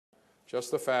Just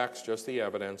the facts, just the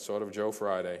evidence, sort of Joe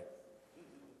Friday.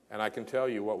 And I can tell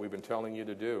you what we've been telling you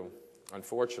to do,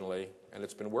 unfortunately, and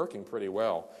it's been working pretty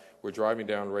well. We're driving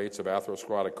down rates of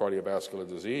atherosclerotic cardiovascular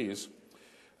disease,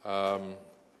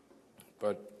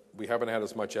 but we haven't had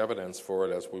as much evidence for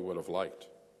it as we would have liked.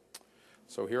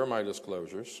 So here are my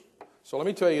disclosures. So let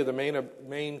me tell you the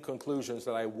main conclusions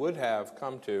that I would have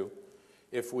come to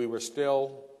if we were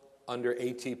still under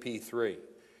ATP3.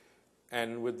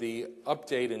 And with the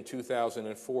update in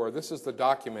 2004, this is the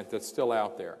document that's still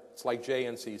out there. It's like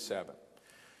JNC7.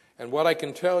 And what I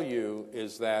can tell you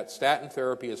is that statin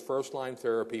therapy is first-line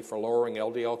therapy for lowering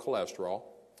LDL cholesterol.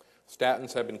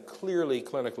 Statins have been clearly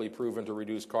clinically proven to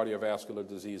reduce cardiovascular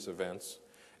disease events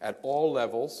at all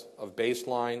levels of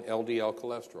baseline LDL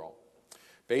cholesterol.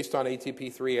 Based on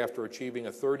ATP3, after achieving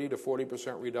a 30 to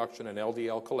 40% reduction in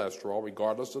LDL cholesterol,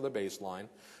 regardless of the baseline,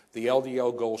 the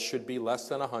LDL goal should be less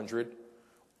than 100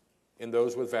 in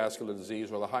those with vascular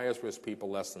disease, or the highest risk people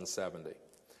less than 70.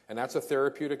 And that's a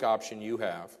therapeutic option you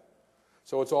have.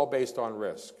 So it's all based on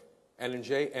risk. And in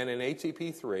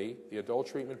ATP3, the Adult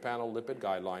Treatment Panel Lipid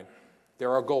Guideline,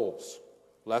 there are goals: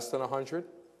 less than 100,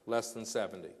 less than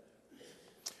 70.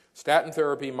 Statin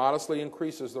therapy modestly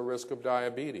increases the risk of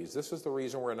diabetes. This is the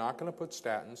reason we're not going to put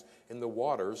statins in the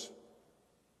waters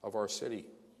of our city.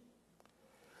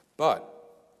 But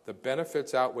the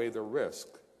benefits outweigh the risk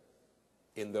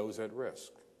in those at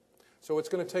risk. So it's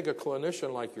going to take a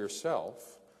clinician like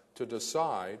yourself to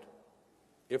decide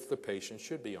if the patient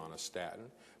should be on a statin,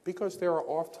 because there are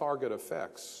off-target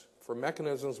effects for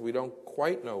mechanisms we don't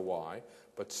quite know why,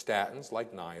 but statins,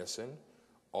 like niacin,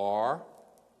 are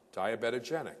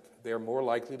diabetogenic. They're more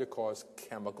likely to cause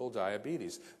chemical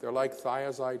diabetes. They're like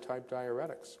thiazide-type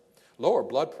diuretics. Lower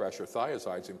blood pressure,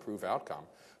 thiazides improve outcome,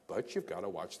 but you've got to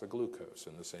watch the glucose,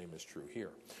 and the same is true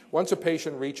here. Once a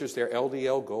patient reaches their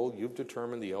LDL goal, you've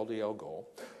determined the LDL goal.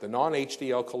 The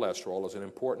non-HDL cholesterol is an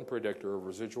important predictor of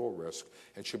residual risk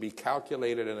and should be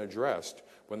calculated and addressed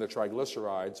when the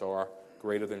triglycerides are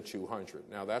greater than 200.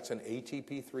 Now, that's an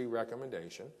ATP3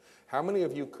 recommendation. How many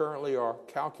of you currently are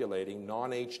calculating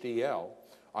non-HDL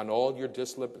on all your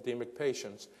dyslipidemic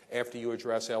patients after you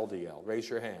address LDL? Raise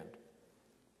your hand.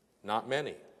 Not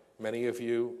many. Many of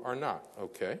you are not.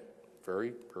 Okay.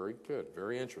 Very, very good.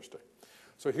 Very interesting.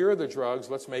 So here are the drugs.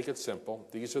 Let's make it simple.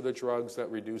 These are the drugs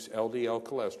that reduce LDL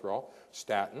cholesterol: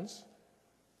 statins,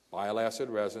 bile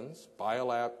acid resins,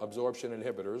 bile absorption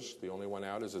inhibitors, the only one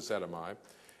out is ezetimibe,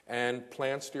 and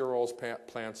plant sterols,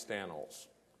 plant stanols.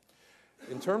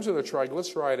 In terms of the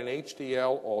triglyceride and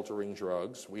HDL altering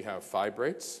drugs, we have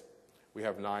fibrates, we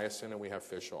have niacin, and we have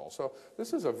fish oil. So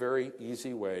this is a very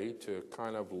easy way to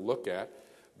kind of look at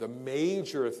the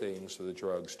major things that the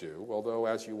drugs do, although,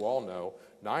 as you all know,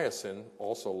 niacin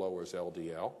also lowers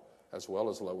LDL, as well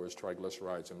as lowers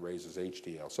triglycerides and raises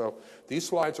HDL. So these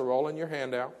slides are all in your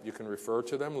handout. You can refer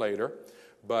to them later,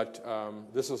 but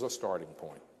this is a starting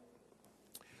point.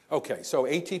 Okay, so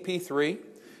ATP3,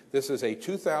 this is a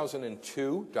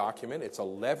 2002 document. It's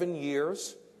 11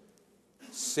 years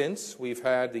since we've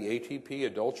had the ATP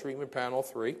Adult Treatment Panel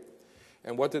 3.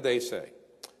 And what did they say?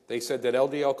 They said that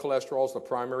LDL cholesterol is the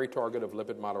primary target of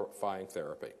lipid-modifying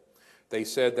therapy. They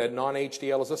said that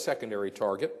non-HDL is a secondary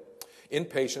target in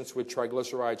patients with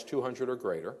triglycerides 200 or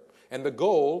greater. And the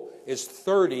goal is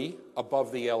 30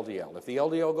 above the LDL. If the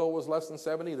LDL goal was less than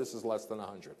 70, this is less than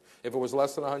 100. If it was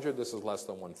less than 100, this is less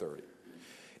than 130.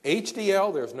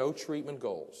 HDL, there's no treatment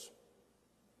goals.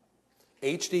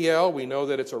 HDL, we know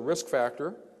that it's a risk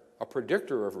factor, a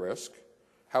predictor of risk.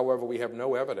 However, we have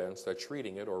no evidence that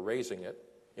treating it or raising it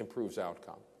improves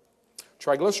outcome.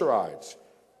 Triglycerides,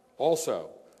 also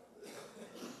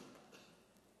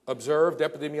observed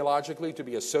epidemiologically to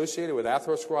be associated with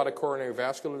atherosclerotic coronary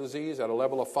vascular disease at a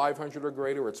level of 500 or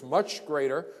greater. It's much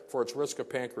greater for its risk of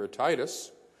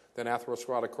pancreatitis than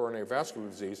atherosclerotic coronary vascular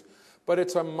disease, but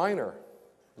it's a minor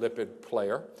lipid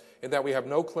player in that we have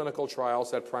no clinical trials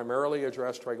that primarily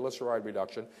address triglyceride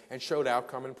reduction and showed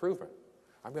outcome improvement.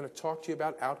 I'm going to talk to you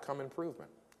about outcome improvement.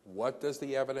 What does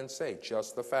the evidence say?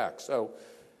 Just the facts. So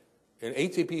in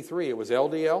ATP3, it was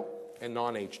LDL and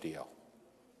non-HDL.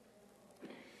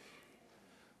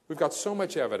 We've got so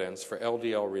much evidence for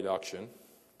LDL reduction.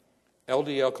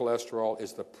 LDL cholesterol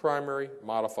is the primary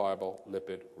modifiable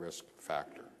lipid risk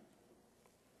factor.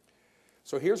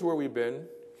 So here's where we've been.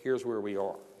 Here's where we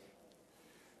are.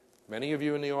 Many of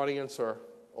you in the audience are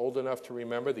old enough to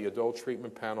remember the Adult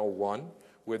Treatment Panel 1,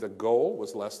 where the goal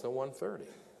was less than 130.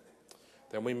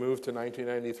 Then we moved to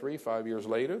 1993, 5 years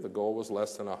later. The goal was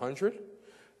less than 100.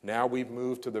 Now we've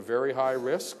moved to the very high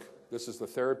risk. This is the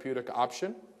therapeutic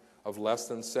option of less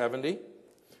than 70.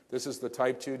 This is the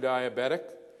type 2 diabetic.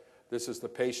 This is the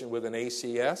patient with an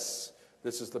ACS.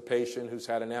 This is the patient who's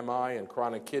had an MI and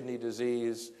chronic kidney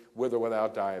disease with or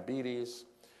without diabetes.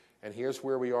 And here's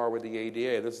where we are with the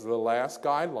ADA. This is the last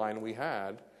guideline we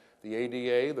had. The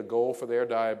ADA, the goal for their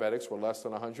diabetics were less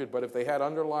than 100, but if they had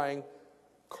underlying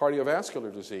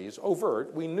cardiovascular disease,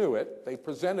 overt, we knew it, they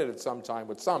presented it sometime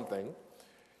with something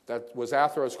that was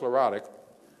atherosclerotic,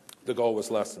 the goal was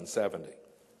less than 70.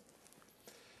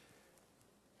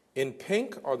 In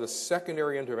pink are the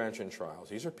secondary intervention trials.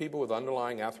 These are people with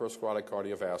underlying atherosclerotic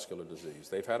cardiovascular disease.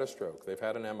 They've had a stroke, they've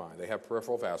had an MI, they have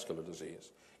peripheral vascular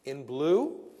disease. In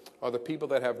blue are the people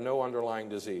that have no underlying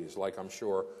disease, like I'm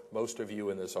sure most of you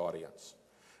in this audience.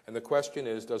 And the question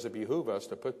is, does it behoove us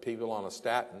to put people on a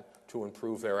statin to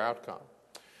improve their outcome?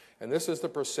 And this is the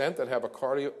percent that have a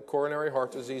coronary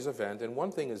heart disease event, and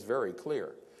one thing is very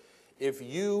clear. If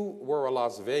you were a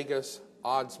Las Vegas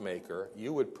odds maker,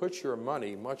 you would put your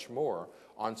money much more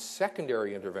on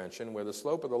secondary intervention, where the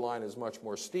slope of the line is much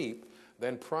more steep,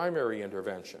 than primary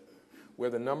intervention, where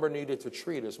the number needed to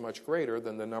treat is much greater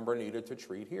than the number needed to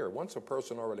treat here. Once a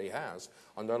person already has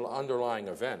an underlying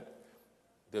event,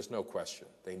 there's no question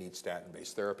they need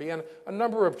statin-based therapy. And a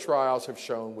number of trials have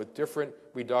shown with different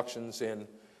reductions in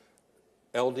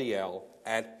LDL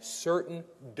at certain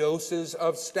doses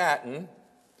of statin,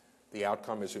 the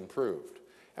outcome is improved.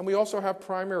 And we also have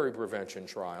primary prevention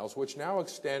trials, which now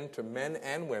extend to men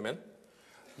and women,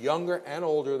 younger and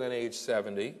older than age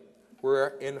 70,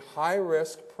 where in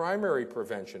high-risk primary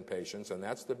prevention patients, and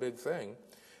that's the big thing,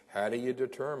 how do you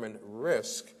determine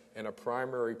risk in a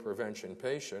primary prevention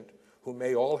patient who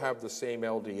may all have the same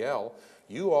LDL?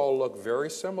 You all look very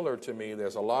similar to me.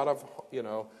 There's a lot of,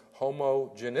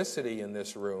 homogeneity in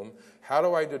this room. How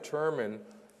do I determine,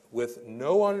 with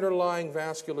no underlying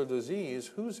vascular disease,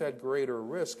 who's at greater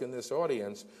risk in this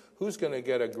audience? Who's going to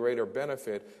get a greater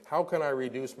benefit? How can I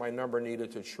reduce my number needed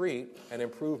to treat and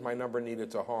improve my number needed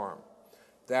to harm?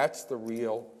 That's the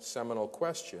real seminal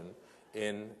question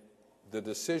in the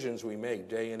decisions we make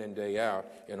day in and day out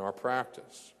in our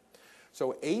practice.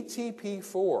 So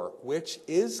ATP4, which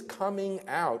is coming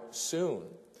out soon,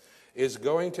 is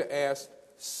going to ask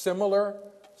similar,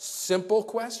 simple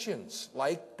questions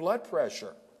like blood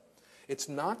pressure. It's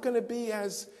not going to be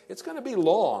as, it's going to be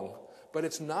long, but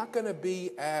it's not going to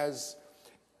be as,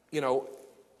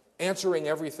 answering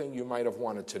everything you might have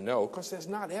wanted to know, because there's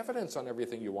not evidence on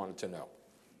everything you wanted to know.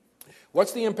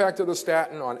 What's the impact of the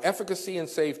statin on efficacy and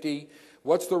safety?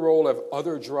 What's the role of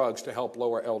other drugs to help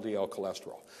lower LDL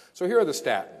cholesterol? So here are the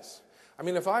statins. I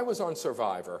mean, if I was on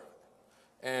Survivor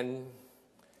and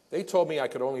they told me I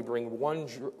could only bring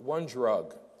one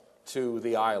drug to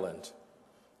the island,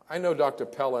 I know Dr.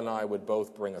 Pell and I would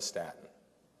both bring a statin.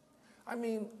 I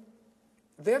mean,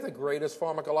 they're the greatest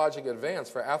pharmacologic advance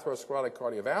for atherosclerotic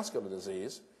cardiovascular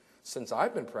disease since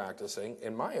I've been practicing,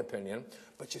 in my opinion,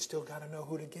 but you still got to know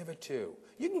who to give it to.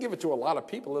 You can give it to a lot of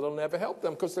people, it'll never help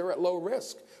them because they're at low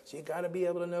risk. So you got to be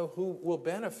able to know who will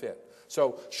benefit.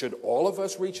 So should all of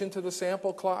us reach into the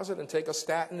sample closet and take a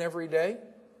statin every day?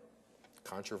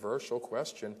 Controversial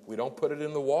question. We don't put it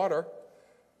in the water.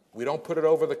 We don't put it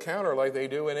over the counter like they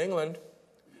do in England,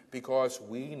 because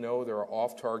we know there are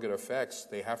off-target effects.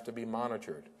 They have to be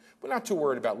monitored. We're not too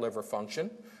worried about liver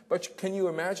function, but can you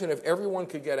imagine if everyone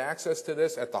could get access to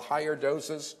this at the higher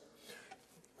doses?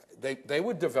 They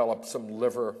would develop some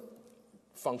liver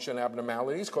function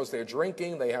abnormalities because they're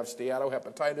drinking, they have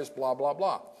steatohepatitis, blah, blah,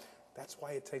 blah. That's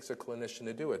why it takes a clinician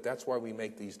to do it. That's why we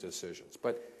make these decisions.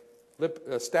 But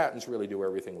statins really do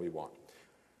everything we want.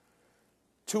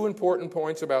 Two important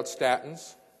points about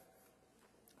statins.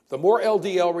 The more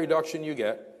LDL reduction you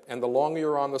get and the longer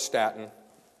you're on the statin,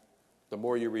 the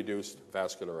more you reduce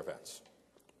vascular events.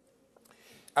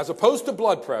 As opposed to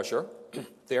blood pressure,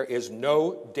 there is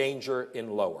no danger in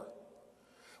lower.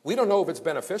 We don't know if it's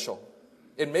beneficial.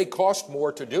 It may cost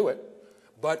more to do it,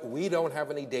 but we don't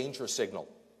have any danger signal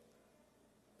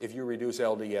if you reduce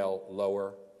LDL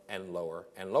lower and lower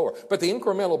and lower. But the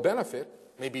incremental benefit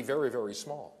may be very, very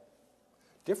small.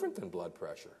 Different than blood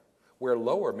pressure, where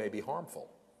lower may be harmful.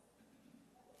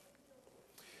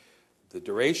 The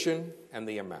duration and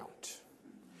the amount.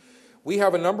 We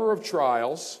have a number of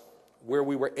trials where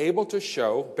we were able to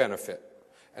show benefit.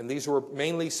 And these were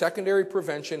mainly secondary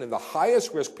prevention in the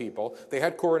highest risk people. They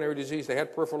had coronary disease, they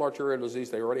had peripheral arterial disease,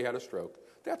 they already had a stroke.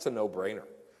 That's a no-brainer.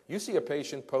 You see a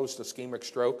patient post-ischemic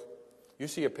stroke, you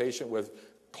see a patient with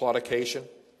claudication,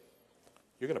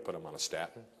 you're going to put them on a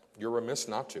statin. You're remiss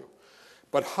not to.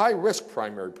 But high-risk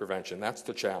primary prevention, that's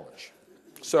the challenge.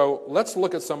 So let's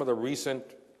look at some of the recent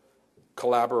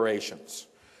collaborations.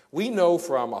 We know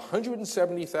from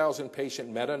 170,000 patient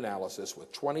meta-analysis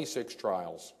with 26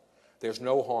 trials there's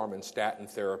no harm in statin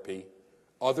therapy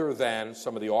other than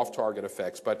some of the off-target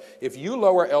effects. But if you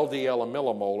lower LDL a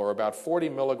millimole, or about 40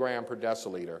 milligram per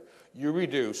deciliter, you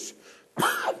reduce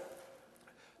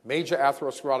major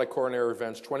atherosclerotic coronary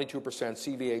events 22%,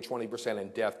 CVA 20%,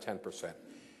 and death 10%.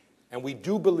 And we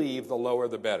do believe the lower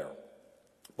the better.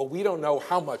 But we don't know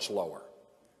how much lower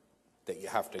that you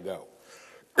have to go.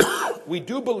 We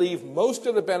do believe most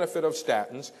of the benefit of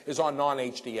statins is on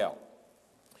non-HDL.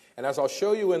 And as I'll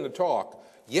show you in the talk,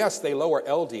 yes, they lower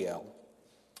LDL,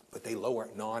 but they lower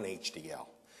non-HDL.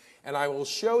 And I will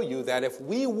show you that if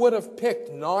we would have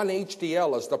picked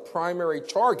non-HDL as the primary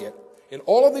target in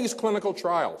all of these clinical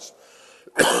trials,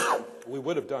 we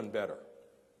would have done better.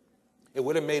 It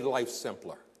would have made life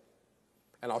simpler.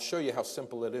 And I'll show you how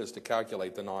simple it is to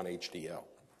calculate the non-HDL.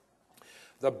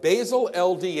 The basal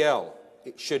LDL,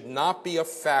 it should not be a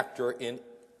factor in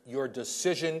your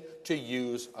decision to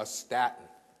use a statin.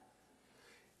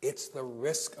 It's the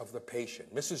risk of the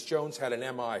patient. Mrs. Jones had an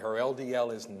MI. Her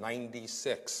LDL is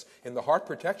 96. In the heart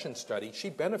protection study, she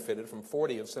benefited from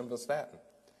 40 of simvastatin.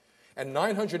 And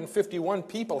 951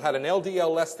 people had an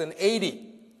LDL less than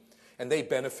 80, and they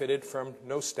benefited from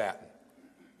no statin.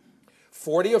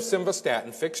 40 of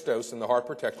simvastatin, fixed dose, in the heart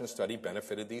protection study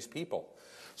benefited these people.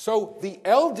 So the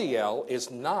LDL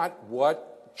is not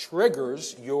what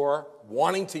triggers your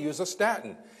wanting to use a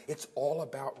statin. It's all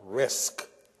about risk.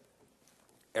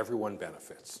 Everyone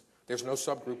benefits. There's no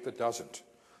subgroup that doesn't.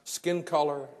 Skin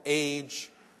color,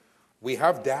 age. We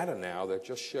have data now that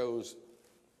just shows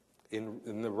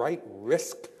in the right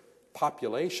risk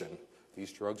population,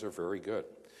 these drugs are very good.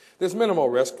 There's minimal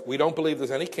risk. We don't believe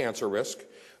there's any cancer risk.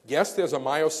 Yes, there's a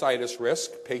myositis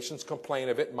risk. Patients complain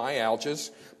of it,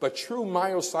 myalgias. But true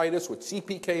myositis with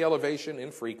CPK elevation,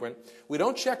 infrequent. We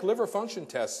don't check liver function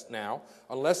tests now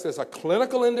unless there's a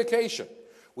clinical indication.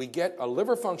 We get a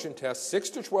liver function test 6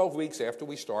 to 12 weeks after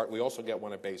we start. We also get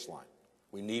one at baseline.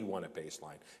 We need one at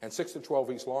baseline. And 6 to 12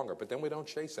 weeks longer. But then we don't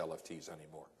chase LFTs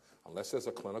anymore unless there's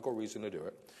a clinical reason to do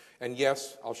it. And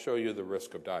yes, I'll show you the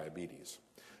risk of diabetes.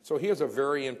 So here's a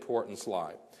very important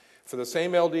slide. For the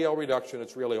same LDL reduction,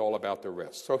 it's really all about the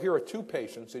risk. So here are two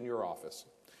patients in your office.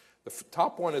 The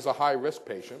top one is a high-risk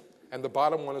patient, and the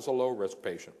bottom one is a low-risk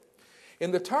patient.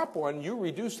 In the top one, you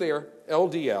reduce their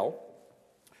LDL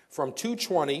from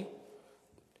 220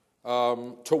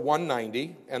 to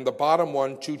 190, and the bottom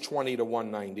one, 220 to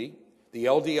 190. The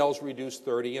LDLs reduced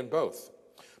 30 in both.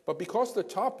 But because the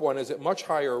top one is at much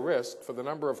higher risk for the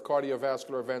number of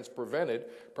cardiovascular events prevented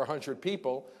per 100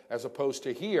 people, as opposed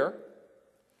to here,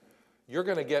 you're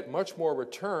going to get much more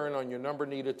return on your number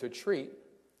needed to treat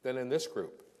than in this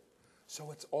group. So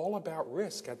it's all about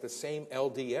risk at the same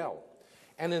LDL.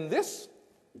 And in this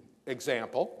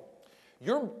example,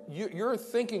 you're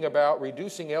thinking about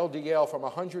reducing LDL from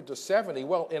 100 to 70.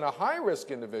 Well, in a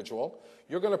high-risk individual,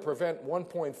 you're going to prevent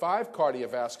 1.5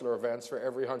 cardiovascular events for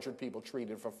every 100 people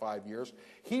treated for 5 years.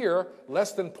 Here,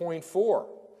 less than 0.4.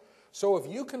 So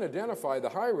if you can identify the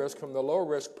high-risk from the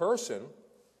low-risk person,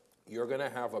 you're going to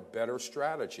have a better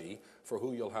strategy for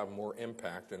who you'll have more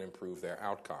impact and improve their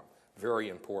outcome. Very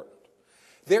important.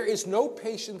 There is no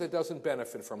patient that doesn't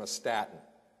benefit from a statin.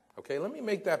 Okay, let me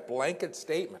make that blanket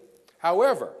statement.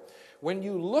 However, when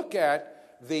you look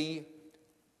at the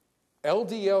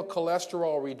LDL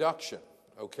cholesterol reduction,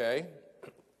 okay,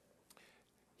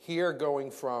 here going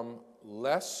from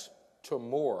less to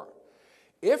more,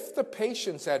 if the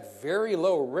patient's at very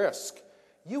low risk,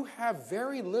 you have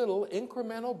very little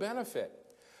incremental benefit.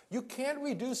 You can't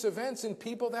reduce events in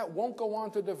people that won't go on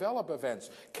to develop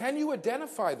events. Can you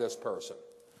identify this person?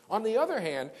 On the other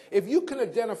hand, if you can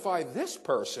identify this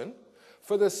person,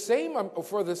 for the same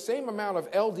amount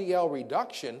of LDL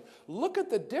reduction, look at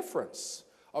the difference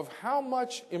of how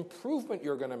much improvement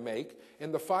you're going to make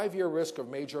in the 5-year risk of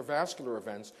major vascular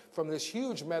events from this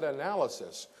huge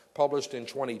meta-analysis published in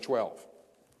 2012.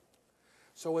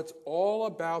 So it's all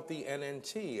about the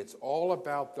NNT. It's all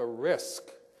about the risk.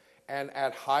 And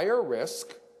at higher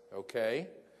risk, okay,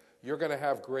 you're going to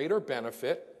have greater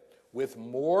benefit with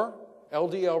more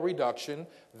LDL reduction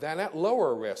than at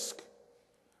lower risk,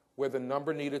 where the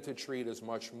number needed to treat is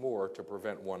much more to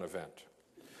prevent one event.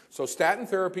 So statin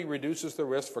therapy reduces the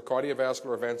risk for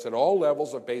cardiovascular events at all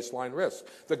levels of baseline risk.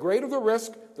 The greater the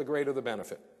risk, the greater the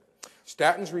benefit.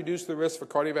 Statins reduce the risk for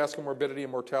cardiovascular morbidity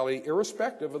and mortality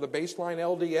irrespective of the baseline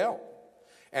LDL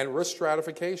and risk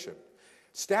stratification.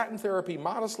 Statin therapy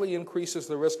modestly increases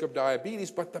the risk of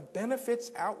diabetes, but the benefits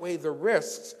outweigh the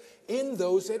risks in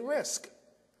those at risk.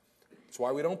 That's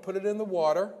why we don't put it in the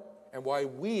water, and why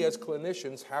we as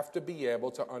clinicians have to be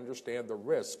able to understand the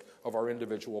risk of our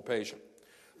individual patient.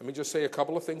 Let me just say a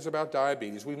couple of things about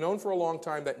diabetes. We've known for a long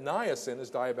time that niacin is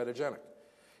diabetogenic.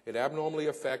 It abnormally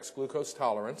affects glucose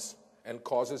tolerance and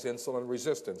causes insulin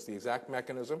resistance. The exact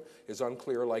mechanism is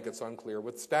unclear, like it's unclear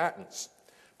with statins.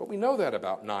 But we know that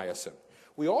about niacin.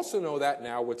 We also know that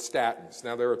now with statins.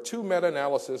 Now, there are two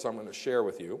meta-analyses I'm going to share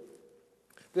with you.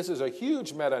 This is a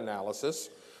huge meta-analysis,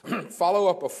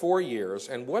 follow-up of 4 years,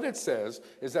 and what it says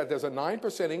is that there's a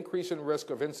 9% increase in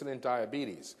risk of incident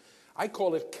diabetes. I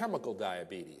call it chemical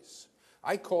diabetes.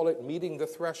 I call it meeting the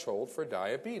threshold for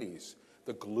diabetes.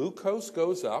 The glucose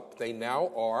goes up. They now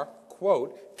are,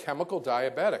 quote, chemical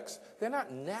diabetics. They're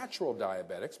not natural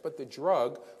diabetics, but the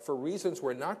drug, for reasons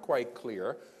we're not quite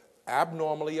clear,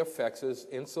 abnormally affects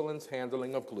insulin's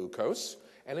handling of glucose,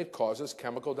 and it causes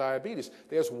chemical diabetes.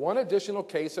 There's one additional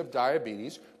case of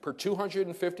diabetes per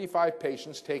 255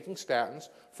 patients taking statins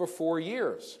for 4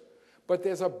 years. But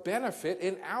there's a benefit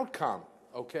in outcome,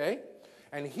 okay?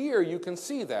 And here you can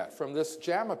see that from this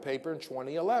JAMA paper in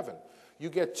 2011. You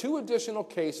get 2 additional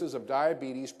cases of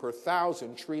diabetes per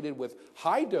 1,000 treated with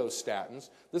high-dose statins.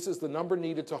 This is the number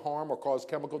needed to harm or cause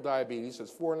chemical diabetes.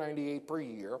 It's 498 per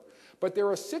year. But there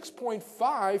are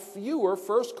 6.5 fewer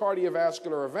first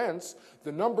cardiovascular events.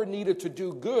 The number needed to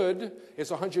do good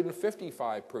is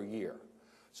 155 per year.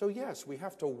 So yes, we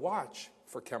have to watch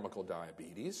for chemical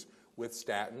diabetes with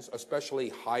statins,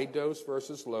 especially high-dose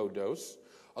versus low-dose.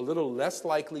 A little less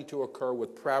likely to occur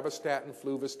with pravastatin,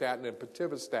 fluvastatin, and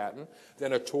pitavastatin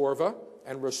than atorva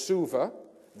and rasuva,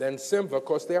 than Simva,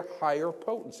 because they're higher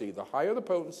potency. The higher the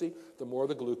potency, the more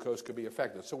the glucose could be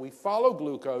affected. So we follow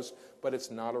glucose, but it's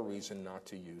not a reason not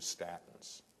to use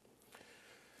statins.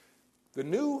 The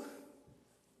new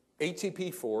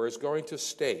ATP4 is going to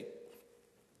state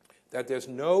that there's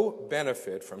no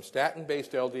benefit from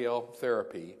statin-based LDL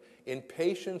therapy in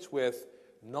patients with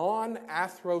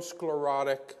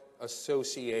non-atherosclerotic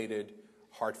associated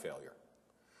heart failure.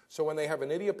 So when they have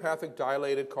an idiopathic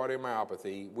dilated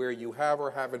cardiomyopathy where you have or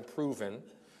haven't proven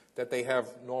that they have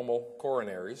normal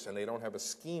coronaries and they don't have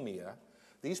ischemia,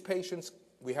 these patients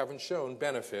we haven't shown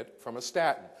benefit from a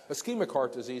statin. Ischemic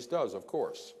heart disease does, of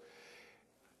course.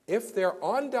 If they're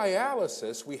on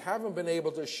dialysis, we haven't been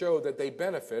able to show that they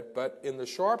benefit, but in the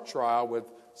SHARP trial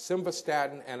with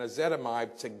simvastatin and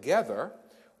ezetimibe together,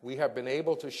 we have been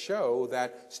able to show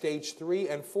that stage 3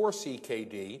 and 4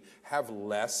 CKD have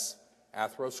less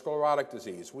atherosclerotic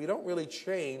disease. We don't really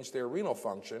change their renal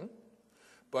function,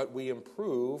 but we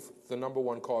improve the number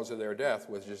 1 cause of their death,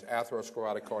 which is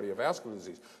atherosclerotic cardiovascular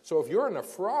disease. So if you're a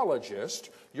nephrologist,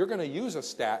 you're going to use a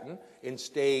statin in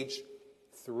stage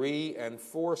 3 and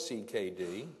 4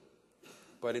 CKD,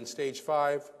 but in stage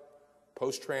 5,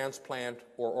 post-transplant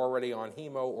or already on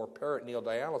hemo or peritoneal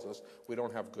dialysis, we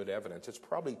don't have good evidence. It's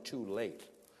probably too late.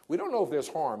 We don't know if there's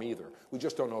harm either. We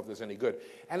just don't know if there's any good.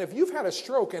 And if you've had a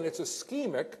stroke and it's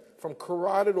ischemic from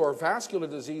carotid or vascular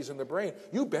disease in the brain,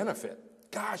 you benefit.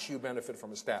 Gosh, you benefit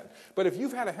from a statin. But if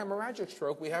you've had a hemorrhagic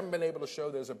stroke, we haven't been able to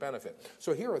show there's a benefit.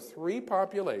 So here are 3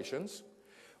 populations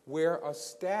where a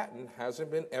statin hasn't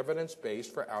been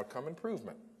evidence-based for outcome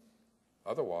improvement.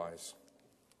 Otherwise,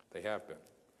 they have been.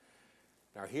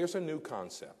 Now, here's a new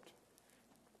concept.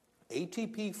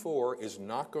 ATP4 is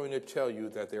not going to tell you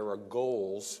that there are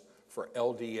goals for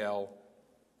LDL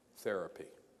therapy.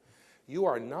 You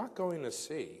are not going to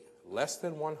see less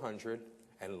than 100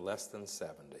 and less than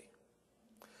 70.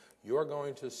 You're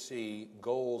going to see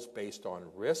goals based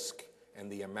on risk and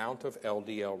the amount of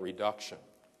LDL reduction.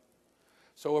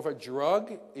 So if a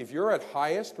drug, if you're at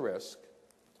highest risk,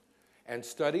 and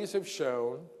studies have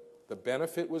shown the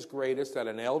benefit was greatest at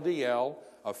an LDL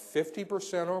of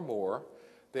 50% or more,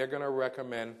 they're going to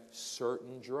recommend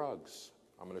certain drugs.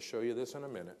 I'm going to show you this in a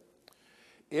minute.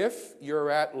 If you're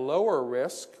at lower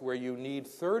risk, where you need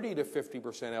 30 to 50%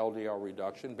 LDL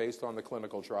reduction based on the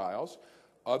clinical trials,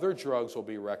 other drugs will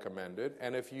be recommended.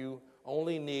 And if you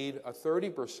only need a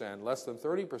 30%, less than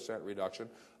 30% reduction,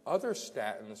 other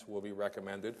statins will be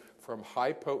recommended, from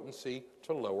high potency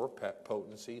to lower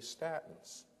potency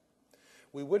statins.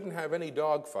 We wouldn't have any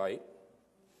dogfight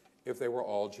if they were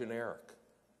all generic.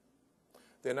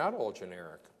 They're not all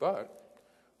generic, but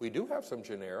we do have some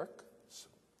generics,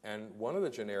 and one of the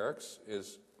generics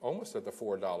is almost at the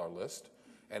 $4 list,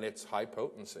 and it's high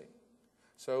potency.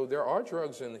 So there are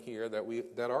drugs in here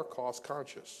that are cost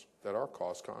conscious, I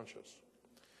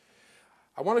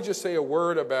want to just say a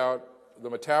word about the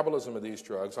metabolism of these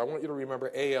drugs. I want you to remember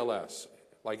ALS,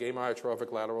 like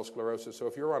amyotrophic lateral sclerosis. So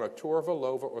if you're on atorva,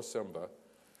 lova, or simva,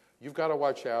 you've got to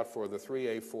watch out for the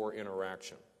 3A4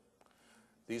 interaction.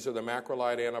 These are the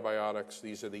macrolide antibiotics.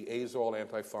 These are the azole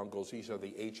antifungals. These are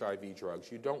the HIV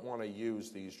drugs. You don't want to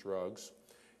use these drugs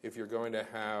if you're going to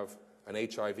have an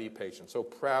HIV patient. So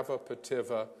Prava,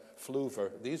 Pativa, Fluva,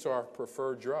 these are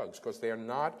preferred drugs because they are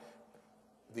not,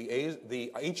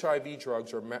 the HIV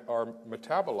drugs are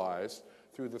metabolized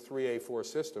through the 3A4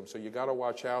 system, so you got to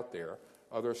watch out there.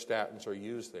 Other statins are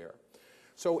used there.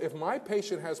 So if my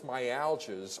patient has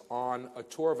myalgias on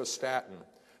atorvastatin,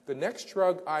 the next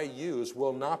drug I use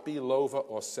will not be Lova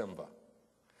or Simva.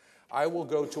 I will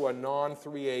go to a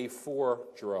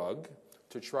non-3A4 drug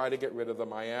to try to get rid of the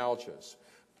myalgias.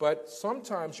 But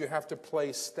sometimes you have to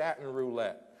play statin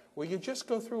roulette, where you just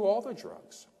go through all the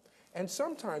drugs. And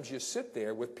sometimes you sit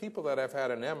there with people that have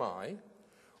had an MI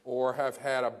or have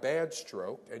had a bad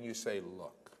stroke, and you say,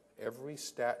 look, every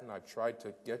statin I've tried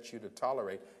to get you to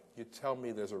tolerate, you tell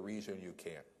me there's a reason you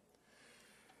can't.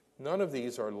 None of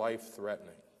these are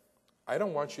life-threatening. I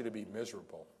don't want you to be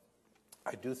miserable.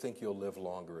 I do think you'll live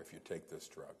longer if you take this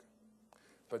drug.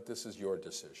 But this is your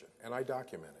decision. And I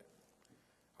document it.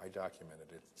 I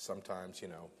documented it. Sometimes, you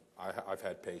know, I've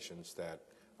had patients that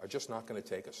are just not going to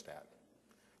take a statin.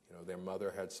 You know, their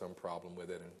mother had some problem with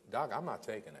it. And, Doc, I'm not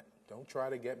taking it. Don't try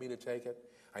to get me to take it.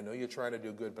 I know you're trying to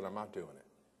do good, but I'm not doing it.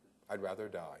 I'd rather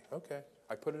die. Okay.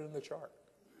 I put it in the chart.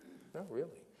 No,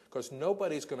 really. Because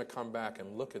nobody's going to come back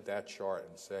and look at that chart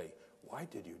and say, why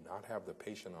did you not have the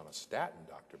patient on a statin,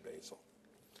 Dr. Basile?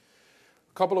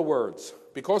 A couple of words.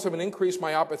 Because of an increased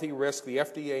myopathy risk, the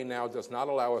FDA now does not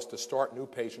allow us to start new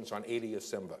patients on 80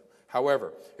 Simva.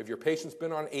 However, if your patient's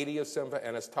been on 80 Simva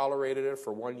and has tolerated it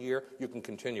for 1 year, you can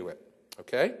continue it,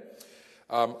 okay?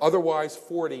 Otherwise,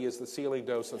 40 is the ceiling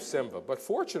dose of Simva. But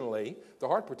fortunately, the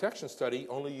heart protection study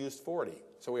only used 40,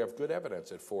 so we have good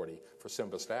evidence at 40 for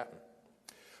simvastatin.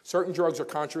 Certain drugs are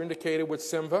contraindicated with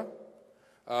Simva.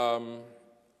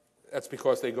 That's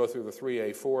because they go through the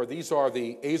 3A4. These are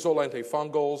the azole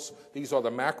antifungals. These are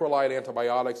the macrolide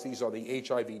antibiotics. These are the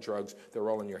HIV drugs. They're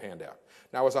all in your handout.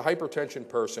 Now, as a hypertension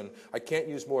person, I can't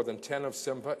use more than 10 of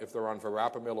Simva if they're on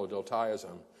verapamil or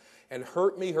diltiazem. And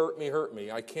hurt me,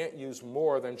 I can't use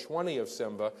more than 20 of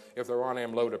Simva if they're on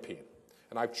amlodipine.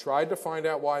 And I've tried to find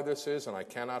out why this is, and I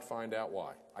cannot find out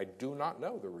why. I do not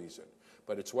know the reason,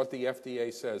 but it's what the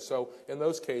FDA says. So in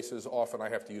those cases, often I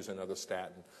have to use another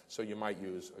statin. So you might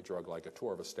use a drug like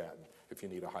atorvastatin if you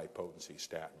need a high-potency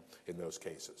statin in those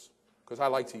cases. Because I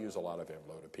like to use a lot of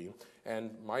amlodipine.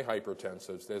 And my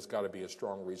hypertensives, there's got to be a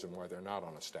strong reason why they're not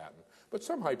on a statin. But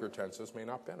some hypertensives may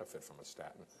not benefit from a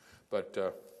statin, but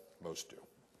most do.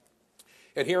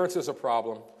 Adherence is a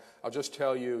problem. I'll just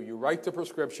tell you, you write the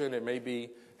prescription, it may be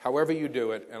however you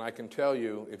do it, and I can tell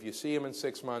you, if you see them in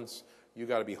 6 months, you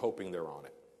got to be hoping they're on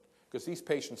it. Because these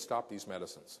patients stop these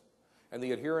medicines. And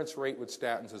the adherence rate with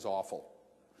statins is awful.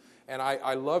 And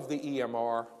I love the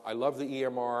EMR. I love the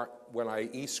EMR when I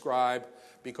e-scribe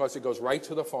because it goes right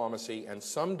to the pharmacy, and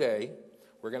someday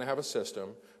we're going to have a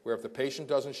system where if the patient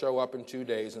doesn't show up in 2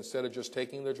 days, instead of just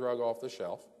taking the drug off the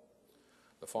shelf,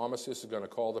 the pharmacist is going to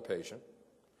call the patient.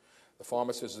 The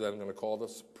pharmacist is then going to call the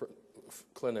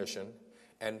clinician,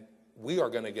 and we are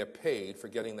going to get paid for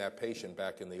getting that patient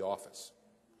back in the office.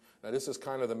 Now, this is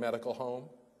kind of the medical home,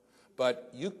 but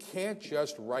you can't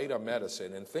just write a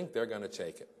medicine and think they're going to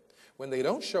take it. When they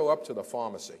don't show up to the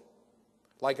pharmacy,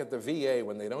 like at the VA,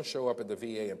 when they don't show up at the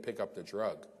VA and pick up the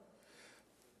drug,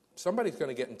 somebody's going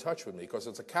to get in touch with me because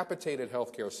it's a capitated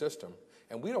healthcare system,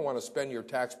 and we don't want to spend your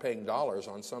tax-paying dollars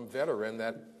on some veteran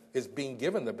that is being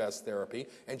given the best therapy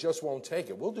and just won't take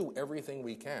it. We'll do everything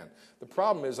we can. The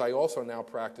problem is I also now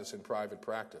practice in private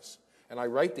practice, and I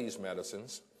write these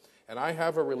medicines, and I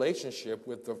have a relationship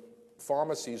with the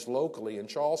pharmacies locally in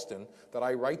Charleston that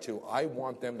I write to. I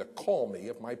want them to call me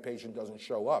if my patient doesn't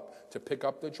show up to pick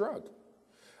up the drug.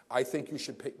 I think you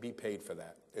should be paid for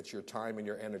that. It's your time and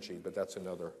your energy, but that's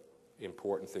another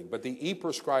important thing. But the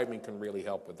e-prescribing can really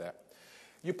help with that.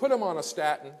 You put them on a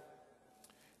statin.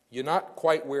 You're not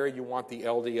quite where you want the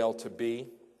LDL to be,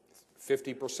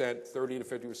 50%, 30 to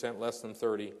 50% less than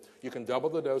 30. You can double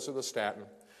the dose of the statin.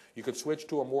 You could switch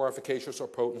to a more efficacious or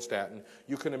potent statin.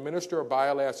 You can administer a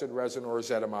bile acid resin or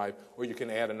ezetimibe, or you can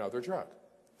add another drug.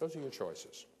 Those are your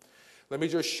choices. Let me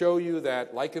just show you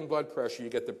that, like in blood pressure, you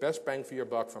get the best bang for your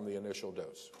buck from the initial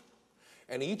dose.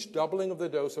 And each doubling of the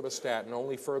dose of a statin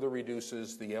only further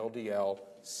reduces the LDL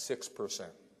 6%.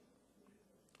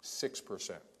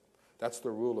 6%. That's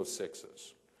the rule of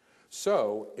sixes.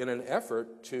 So, in an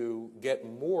effort to get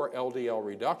more LDL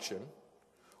reduction,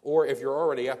 or if you're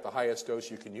already at the highest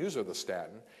dose you can use of the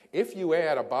statin, if you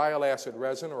add a bile acid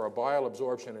resin or a bile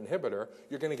absorption inhibitor,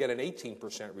 you're going to get an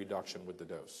 18% reduction with the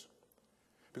dose.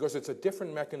 Because it's a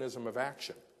different mechanism of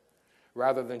action,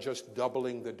 rather than just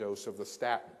doubling the dose of the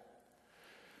statin.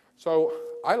 So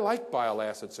I like bile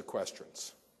acid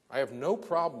sequestrants. I have no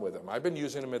problem with them. I've been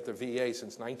using them at the VA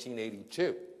since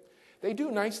 1982. They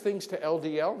do nice things to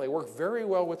LDL. They work very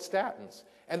well with statins.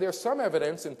 And there's some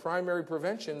evidence in primary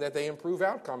prevention that they improve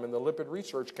outcome in the Lipid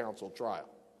Research Council trial.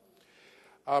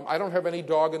 I don't have any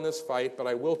dog in this fight, but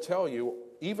I will tell you,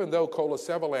 even though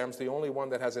colesevelam's the only one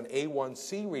that has an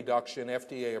A1C reduction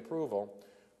FDA approval,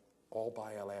 all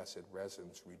bile acid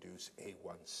resins reduce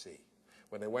A1C.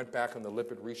 When they went back in the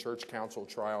Lipid Research Council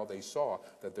trial, they saw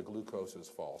that the glucoses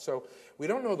fall. So we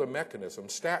don't know the mechanism.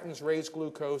 Statins raise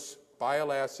glucose,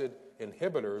 bile acid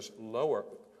inhibitors lower,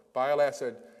 bile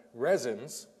acid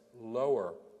resins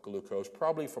lower glucose,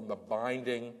 probably from the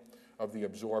binding of the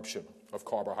absorption of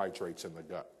carbohydrates in the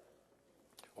gut.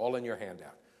 All in your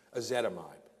handout. Ezetimibe.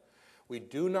 We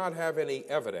do not have any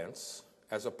evidence,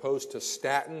 as opposed to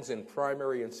statins in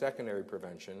primary and secondary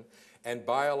prevention and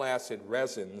bile acid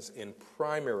resins in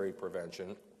primary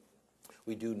prevention,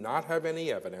 we do not have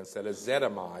any evidence that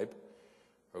ezetimibe,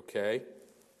 okay,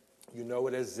 you know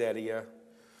it as Zetia,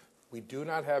 we do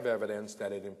not have evidence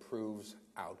that it improves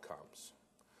outcomes.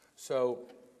 So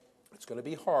it's going to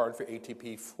be hard for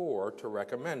ATP4 to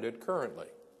recommend it currently.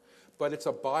 But it's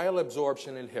a bile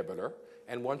absorption inhibitor,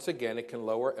 and once again, it can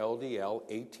lower LDL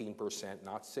 18%,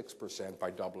 not 6%,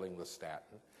 by doubling the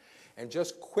statin. And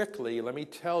just quickly, let me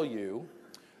tell you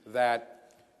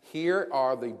that here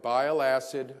are the bile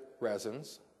acid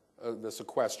resins, the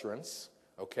sequestrants,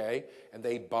 okay? And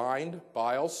they bind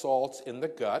bile salts in the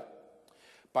gut.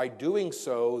 By doing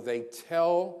so, they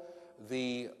tell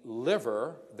the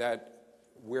liver that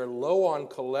we're low on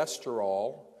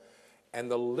cholesterol, and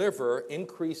the liver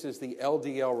increases the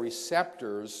LDL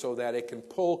receptors so that it can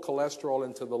pull cholesterol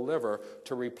into the liver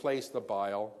to replace the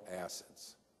bile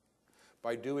acids.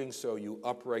 By doing so, you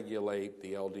upregulate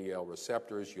the LDL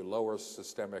receptors, you lower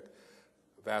systemic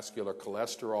vascular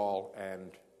cholesterol,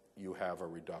 and you have a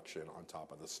reduction on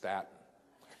top of the statin.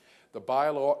 The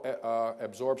bile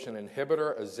absorption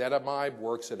inhibitor, ezetimibe,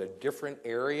 works at a different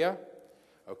area.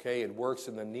 Okay, it works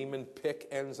in the Niemann-Pick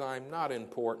enzyme, not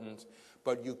important,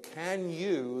 but you can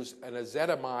use an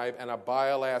ezetimibe and a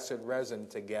bile acid resin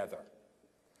together.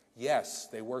 Yes,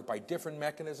 they work by different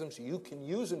mechanisms. You can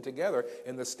use them together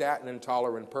in the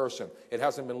statin-intolerant person. It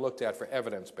hasn't been looked at for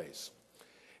evidence base.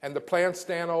 And the plant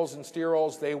stanols and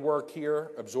sterols, they work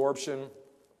here, absorption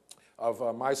of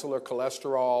micellar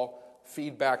cholesterol,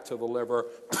 feedback to the liver,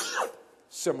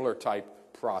 similar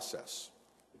type process.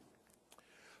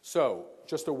 So,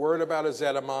 just a word about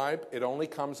ezetimibe. It only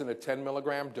comes in a 10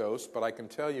 milligram dose, but I can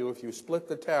tell you if you split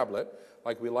the tablet,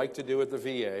 like we like to do at the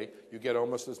VA, you get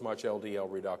almost as much LDL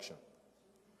reduction.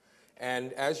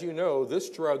 And as you know, this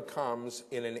drug comes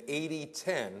in an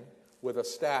 80-10 with a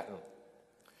statin.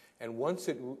 And once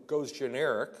it goes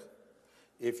generic,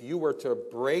 if you were to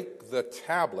break the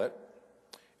tablet,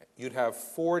 you'd have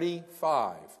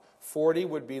 45. 40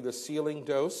 would be the ceiling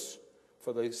dose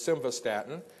for the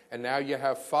simvastatin, and now you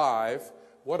have 5.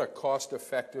 What a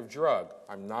cost-effective drug.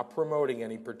 I'm not promoting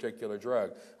any particular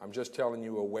drug. I'm just telling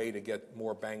you a way to get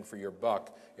more bang for your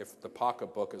buck if the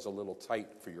pocketbook is a little tight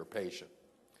for your patient.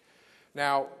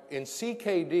 Now, in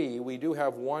CKD, we do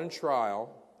have one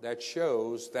trial that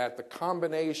shows that the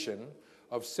combination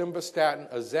of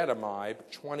simvastatin ezetimibe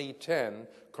 2010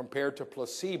 compared to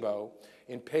placebo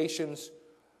in patients,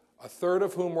 a third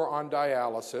of whom were on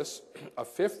dialysis, a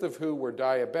fifth of whom were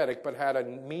diabetic, but had a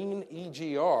mean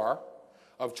EGR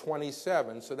of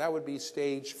 27, so that would be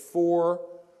stage 4,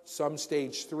 some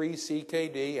stage 3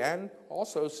 CKD, and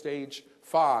also stage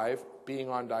 5 being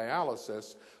on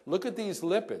dialysis. Look at these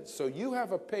lipids. So you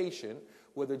have a patient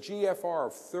with a GFR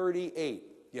of 38.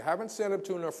 You haven't sent him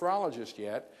to a nephrologist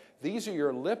yet. These are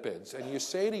your lipids, and you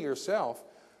say to yourself,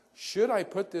 should I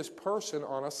put this person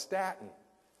on a statin?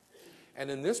 And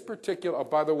in this particular, oh,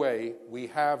 by the way, we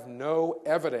have no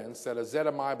evidence that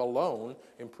ezetimibe alone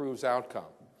improves outcome.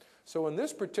 So in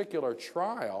this particular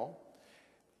trial,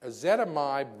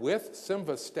 ezetimibe with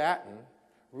simvastatin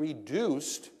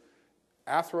reduced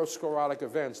atherosclerotic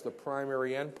events, the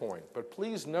primary endpoint. But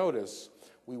please notice,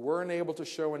 we weren't able to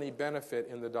show any benefit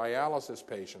in the dialysis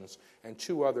patients, and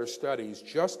 2 other studies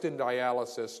just in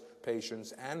dialysis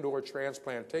patients and or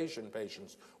transplantation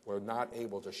patients were not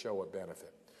able to show a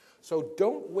benefit. So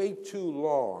don't wait too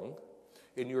long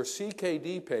in your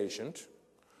CKD patient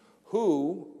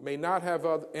who may not have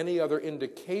any other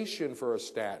indication for a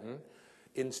statin.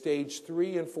 In stage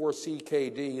 3 and 4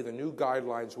 CKD, the new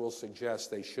guidelines will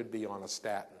suggest they should be on a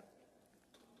statin.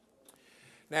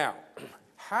 Now,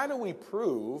 how do we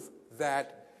prove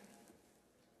that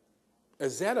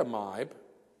ezetimibe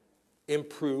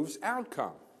improves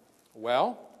outcome?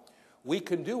 Well, we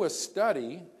can do a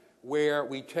study where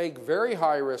we take very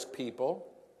high-risk people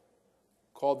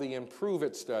called the Improve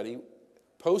It study,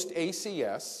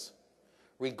 post-ACS,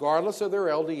 regardless of their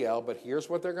LDL, but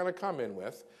here's what they're going to come in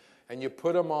with, and you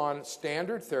put them on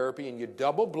standard therapy and you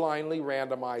double-blindly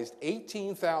randomized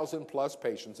 18,000 plus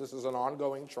patients, this is an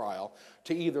ongoing trial,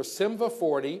 to either Simva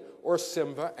 40 or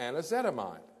Simva and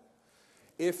ezetimibe.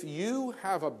 If you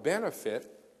have a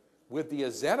benefit with the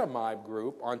ezetimibe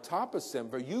group on top of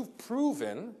Simva, you've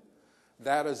proven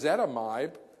that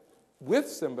ezetimibe with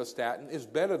simvastatin is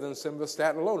better than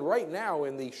simvastatin alone. Right now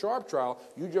in the SHARP trial,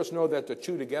 you just know that the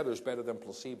two together is better than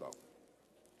placebo.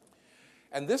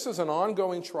 And this is an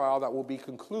ongoing trial that will be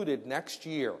concluded next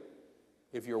year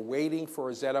if you're waiting for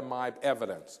ezetimibe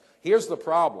evidence. Here's the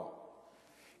problem.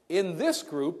 In this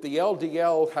group, the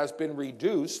LDL has been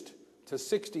reduced to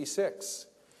 66.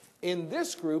 In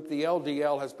this group, the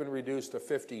LDL has been reduced to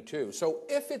 52. So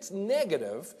if it's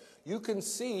negative, you can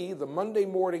see the Monday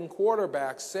morning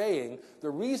quarterback saying the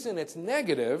reason it's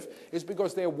negative is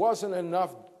because there wasn't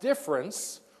enough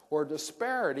difference or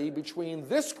disparity between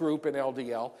this group in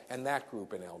LDL and that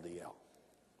group in LDL.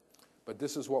 But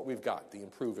this is what we've got, the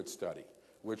Improve It study,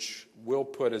 which will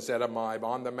put ezetimibe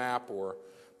on the map or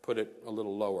put it a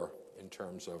little lower in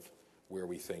terms of where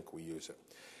we think we use it.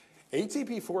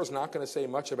 ATP4 is not going to say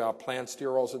much about plant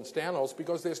sterols and stanols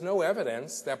because there's no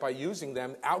evidence that by using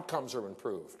them, outcomes are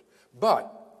improved.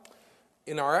 But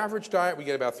in our average diet, we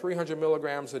get about 300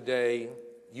 milligrams a day.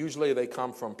 Usually they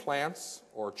come from plants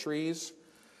or trees.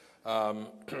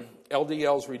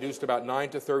 LDL is reduced about 9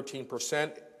 to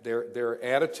 13%. They're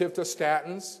additive to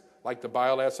statins, like the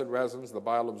bile acid resins, the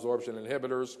bile absorption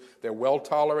inhibitors. They're well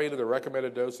tolerated. The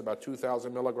recommended dose is about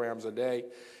 2,000 milligrams a day.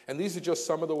 And these are just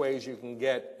some of the ways you can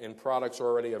get in products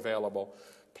already available,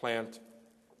 plant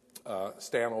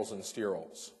stanols and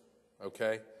sterols.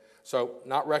 Okay? So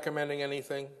not recommending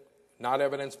anything, not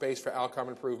evidence-based for outcome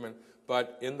improvement,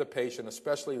 but in the patient,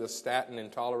 especially the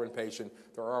statin-intolerant patient,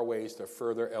 there are ways to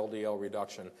further LDL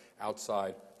reduction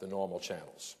outside the normal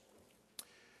channels.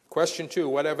 Question 2,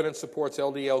 what evidence supports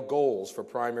LDL goals for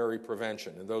primary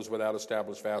prevention in those without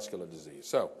established vascular disease?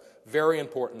 So, very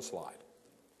important slide.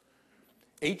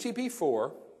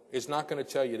 ATP4 is not going to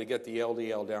tell you to get the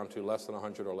LDL down to less than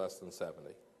 100 or less than 70.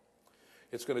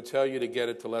 It's going to tell you to get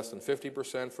it to less than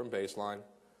 50% from baseline,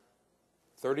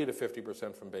 30 to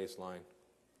 50% from baseline,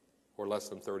 or less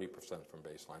than 30% from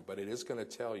baseline. But it is going to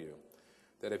tell you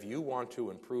that if you want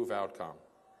to improve outcome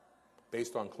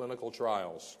based on clinical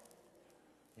trials,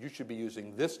 you should be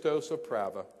using this dose of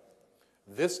Prava,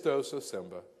 this dose of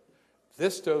Simva,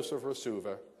 this dose of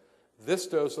Rasuva, this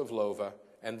dose of Lova,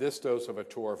 and this dose of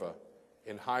Atorva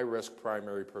in high-risk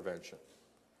primary prevention.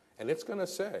 And it's going to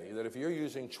say that if you're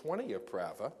using 20 of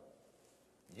Prava,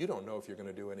 you don't know if you're going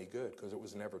to do any good because it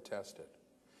was never tested.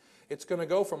 It's going to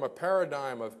go from a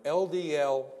paradigm of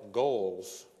LDL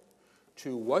goals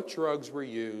to what drugs were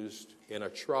used in a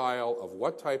trial of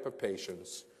what type of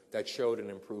patients that showed an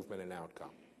improvement in outcome.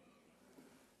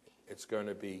 It's going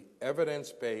to be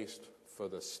evidence-based for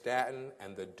the statin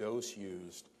and the dose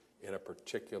used in a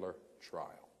particular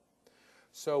trial.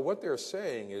 So what they're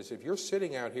saying is if you're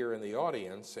sitting out here in the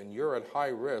audience and you're at high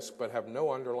risk but have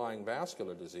no underlying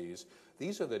vascular disease,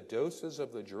 these are the doses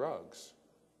of the drugs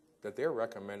that they're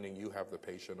recommending you have the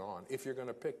patient on if you're going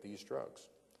to pick these drugs.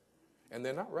 And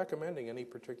they're not recommending any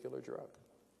particular drug.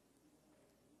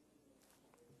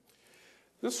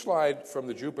 This slide from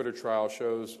the Jupiter trial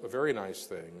shows a very nice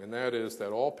thing, and that is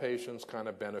that all patients kind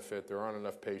of benefit. There aren't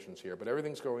enough patients here, but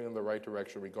everything's going in the right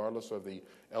direction regardless of the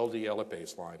LDL at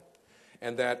baseline.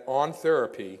 And that on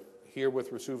therapy, here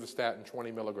with rosuvastatin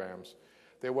 20 milligrams,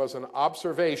 there was an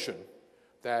observation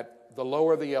that the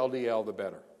lower the LDL, the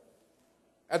better.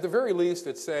 At the very least,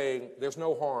 it's saying there's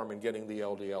no harm in getting the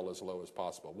LDL as low as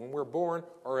possible. When we're born,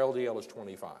 our LDL is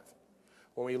 25.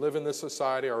 When we live in this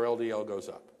society, our LDL goes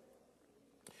up.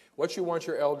 What you want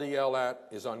your LDL at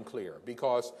is unclear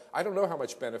because I don't know how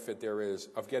much benefit there is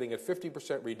of getting it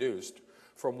 50% reduced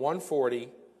from 140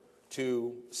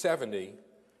 to 70,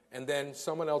 and then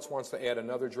someone else wants to add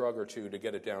another drug or two to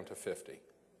get it down to 50.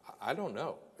 I don't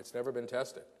know. It's never been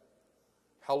tested.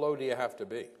 How low do you have to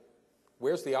be?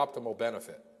 Where's the optimal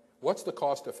benefit? What's the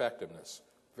cost effectiveness?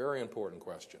 Very important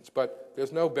questions. But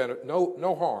there's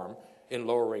no harm in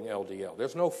lowering LDL.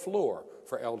 There's no floor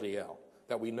for LDL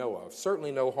that we know of.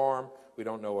 Certainly no harm. We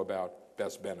don't know about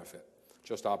best benefit.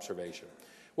 Just observation.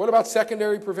 What about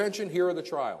secondary prevention? Here are the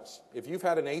trials. If you've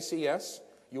had an ACS,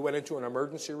 you went into an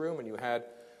emergency room and you had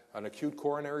an acute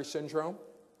coronary syndrome,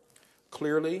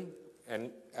 clearly,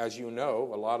 and as you know,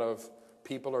 a lot of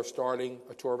people are starting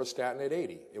atorvastatin at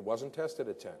 80. It wasn't tested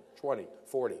at 10, 20,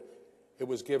 40. It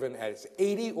was given as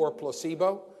 80 or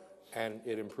placebo, and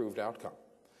it improved outcome.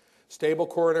 Stable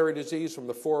coronary disease from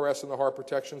the 4S in the heart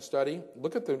protection study.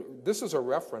 Look at this is a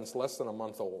reference less than a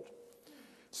month old.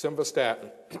 Simvastatin.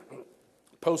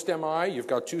 Post-MI, you've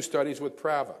got 2 studies with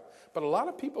Prava. But a lot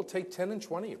of people take 10 and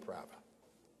 20 of Prava.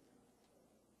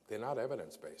 They're not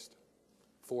evidence-based.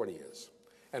 40 is.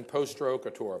 And post-stroke,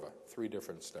 Atorva, 3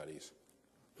 different studies.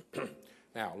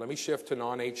 Now, let me shift to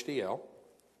non-HDL.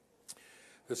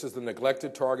 This is the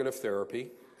neglected target of therapy,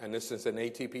 and this is an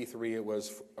ATP3. It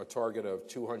was a target of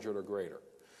 200 or greater.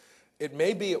 It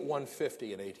may be at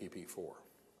 150 in ATP4.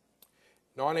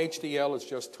 Non-HDL is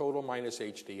just total minus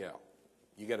HDL.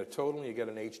 You get a total, you get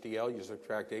an HDL, you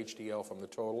subtract HDL from the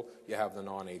total, you have the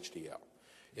non-HDL.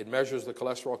 It measures the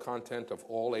cholesterol content of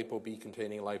all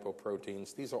ApoB-containing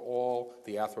lipoproteins. These are all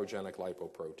the atherogenic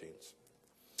lipoproteins.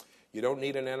 You don't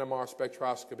need an NMR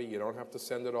spectroscopy. You don't have to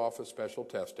send it off for special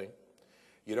testing.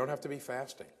 You don't have to be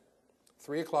fasting.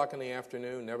 3 o'clock in the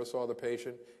afternoon, never saw the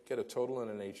patient, get a total and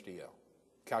an HDL.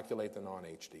 Calculate the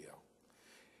non-HDL.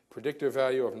 Predictor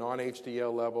value of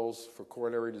non-HDL levels for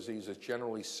coronary disease is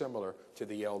generally similar to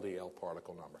the LDL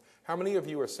particle number. How many of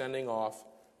you are sending off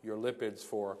your lipids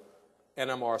for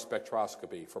NMR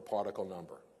spectroscopy for particle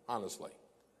number? Honestly.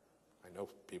 I know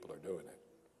people are doing it.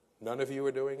 None of you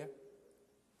are doing it?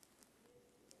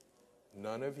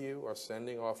 None of you are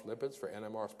sending off lipids for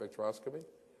NMR spectroscopy?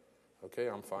 Okay,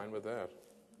 I'm fine with that.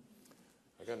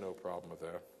 I got no problem with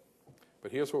that.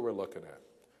 But here's what we're looking at.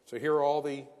 So here are all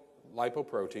the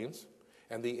lipoproteins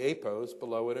and the APOs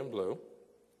below it in blue.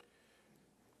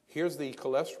 Here's the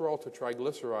cholesterol to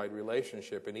triglyceride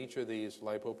relationship in each of these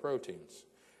lipoproteins.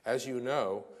 As you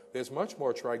know, there's much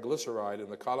more triglyceride in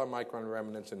the chylomicron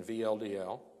remnants in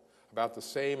VLDL, about the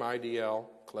same IDL,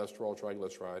 cholesterol,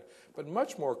 triglyceride, but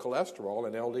much more cholesterol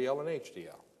in LDL and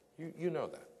HDL. You know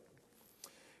that.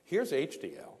 Here's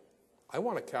HDL. I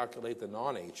want to calculate the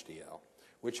non-HDL,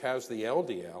 which has the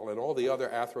LDL and all the other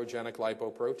atherogenic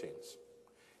lipoproteins.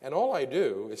 And all I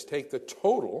do is take the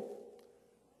total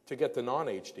to get the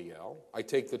non-HDL. I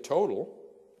take the total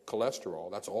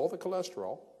cholesterol, that's all the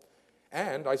cholesterol,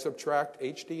 and I subtract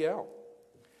HDL.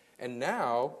 And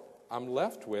now I'm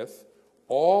left with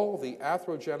all the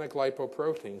atherogenic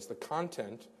lipoproteins, the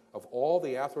content of all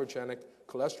the atherogenic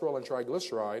cholesterol and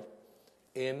triglyceride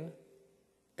in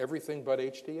everything but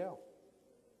HDL.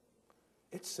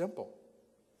 It's simple.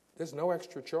 There's no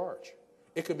extra charge.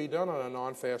 It can be done on a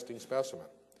non-fasting specimen.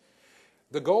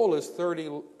 The goal is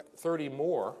 30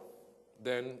 more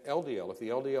than LDL. If the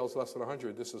LDL is less than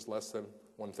 100, this is less than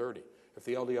 130. If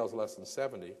the LDL is less than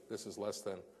 70, this is less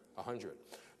than 100.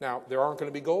 Now, there aren't going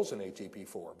to be goals in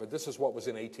ATP4, but this is what was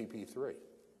in ATP3.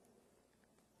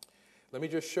 Let me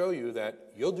just show you that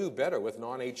you'll do better with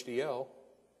non-HDL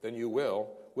than you will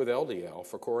with LDL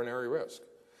for coronary risk.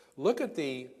 Look at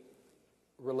the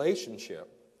relationship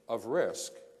of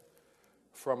risk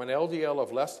from an LDL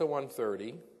of less than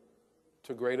 130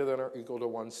 to greater than or equal to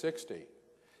 160.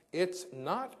 It's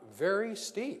not very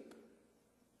steep.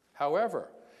 However,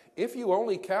 if you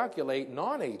only calculate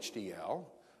non-HDL,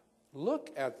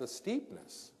 look at the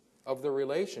steepness of the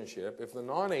relationship if the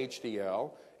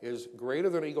non-HDL is greater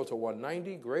than or equal to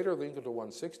 190, greater than or equal to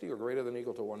 160, or greater than or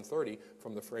equal to 130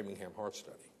 from the Framingham Heart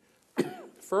Study.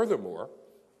 Furthermore,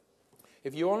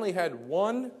 if you only had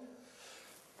one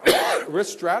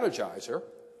risk strategizer,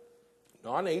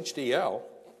 non-HDL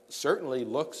certainly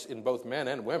looks in both men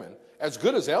and women as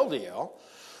good as LDL,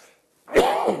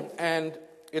 and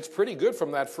it's pretty good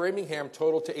from that Framingham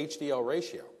total to HDL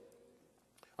ratio.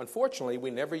 Unfortunately, we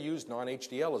never used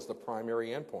non-HDL as the primary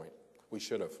endpoint. We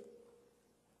should have.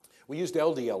 We used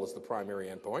LDL as the primary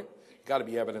endpoint. It's got to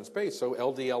be evidence-based, so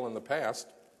LDL in the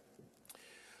past.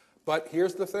 But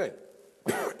here's the thing.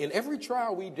 In every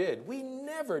trial we did, we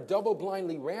never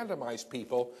double-blindly randomized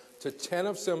people to 10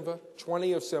 of Simva,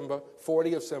 20 of Simva,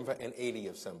 40 of Simva, and 80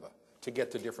 of Simva to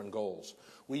get to different goals.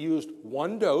 We used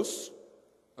one dose,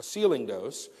 a ceiling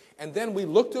dose, and then we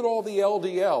looked at all the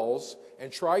LDLs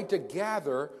and tried to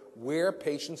gather where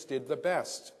patients did the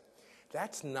best.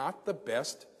 That's not the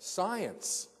best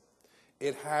science.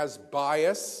 It has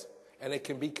bias, and it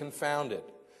can be confounded.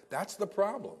 That's the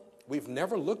problem. We've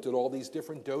never looked at all these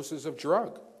different doses of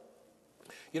drug.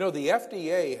 You know, the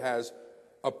FDA has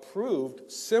approved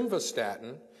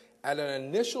simvastatin at an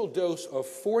initial dose of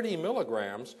 40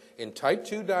 milligrams in type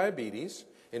 2 diabetes,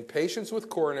 in patients with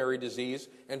coronary disease,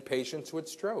 and patients with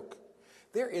stroke.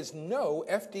 There is no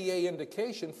FDA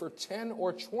indication for 10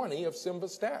 or 20 of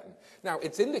simvastatin. Now,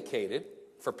 it's indicated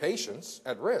for patients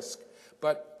at risk,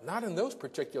 but not in those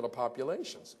particular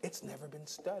populations. It's never been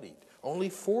studied. Only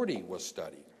 40 was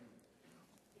studied.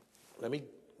 Let me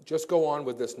just go on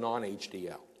with this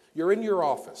non-HDL. You're in your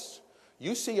office.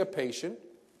 You see a patient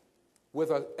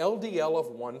with an LDL of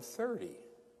 130.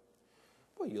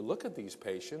 Well, you look at these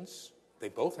patients, they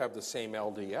both have the same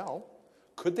LDL.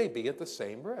 Could they be at the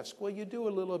same risk? Well, you do a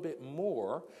little bit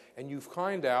more, and you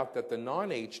find out that the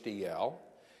non-HDL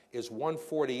is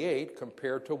 148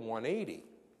 compared to 180.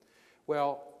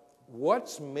 Well,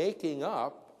 what's making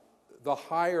up the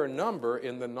higher number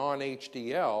in the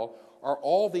non-HDL are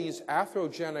all these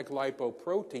atherogenic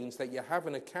lipoproteins that you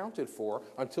haven't accounted for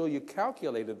until you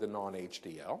calculated the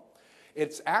non-HDL.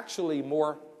 It's actually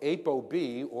more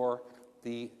ApoB, or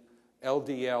the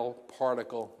LDL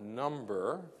particle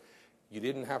number. You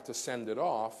didn't have to send it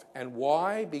off. And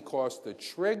why? Because the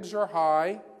trigs are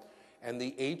high and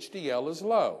the HDL is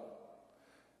low.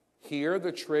 Here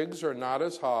the trigs are not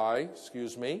as high,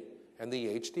 and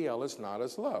the HDL is not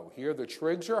as low. Here the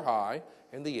trigs are high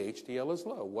and the HDL is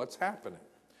low. What's happening?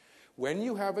 When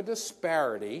you have a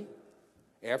disparity,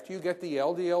 after you get the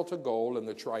LDL to goal and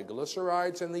the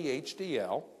triglycerides and the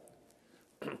HDL,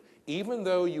 even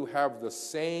though you have the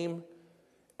same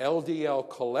LDL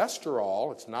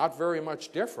cholesterol, it's not very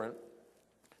much different,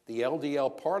 the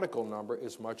LDL particle number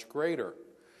is much greater.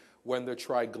 When the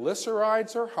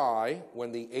triglycerides are high,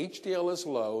 when the HDL is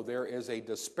low, there is a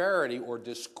disparity or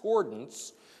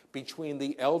discordance between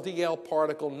the LDL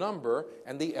particle number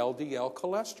and the LDL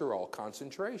cholesterol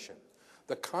concentration.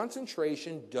 The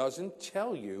concentration doesn't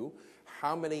tell you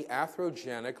how many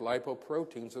atherogenic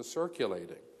lipoproteins are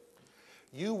circulating.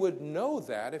 You would know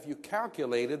that if you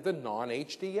calculated the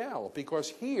non-HDL, because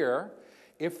here,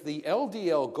 if the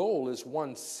LDL goal is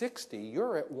 160,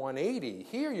 you're at 180.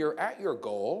 Here you're at your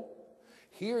goal.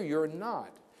 Here you're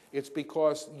not. It's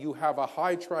because you have a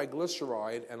high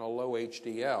triglyceride and a low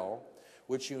HDL,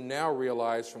 which you now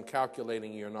realize from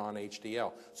calculating your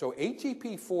non-HDL. So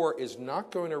ATP4 is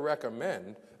not going to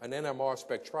recommend an NMR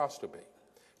spectroscopy.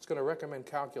 It's going to recommend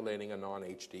calculating a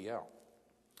non-HDL.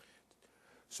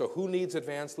 So who needs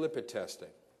advanced lipid testing?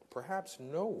 Perhaps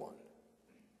no one.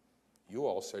 You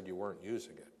all said you weren't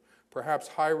using it. Perhaps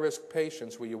high-risk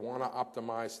patients where you want to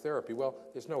optimize therapy. Well,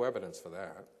 there's no evidence for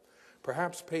that.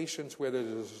 Perhaps patients where there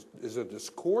is a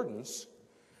discordance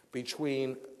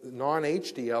between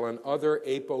non-HDL and other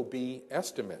ApoB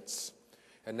estimates.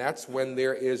 And that's when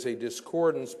there is a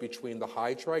discordance between the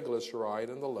high triglyceride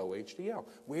and the low HDL.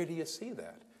 Where do you see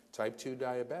that? Type 2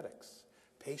 diabetics,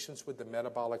 patients with the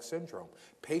metabolic syndrome,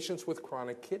 patients with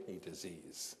chronic kidney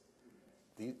disease,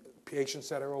 the patients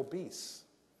that are obese.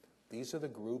 These are the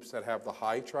groups that have the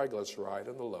high triglyceride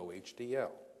and the low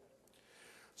HDL.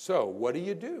 So what do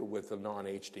you do with the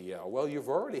non-HDL? Well, you've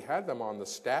already had them on the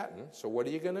statin, so what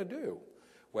are you going to do?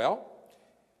 Well,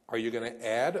 are you going to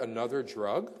add another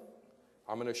drug?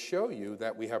 I'm going to show you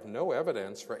that we have no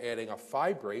evidence for adding a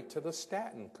fibrate to the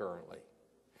statin currently.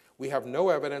 We have no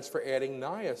evidence for adding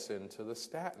niacin to the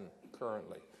statin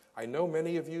currently. I know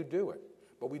many of you do it,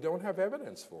 but we don't have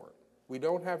evidence for it. We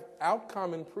don't have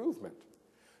outcome improvement.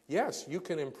 Yes, you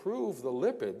can improve the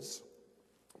lipids,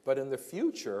 but in the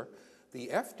future, the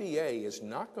FDA is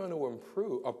not going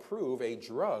to approve a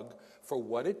drug for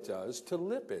what it does to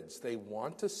lipids. They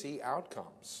want to see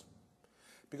outcomes.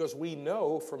 Because we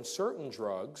know from certain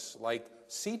drugs, like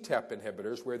CETP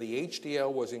inhibitors, where the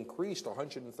HDL was increased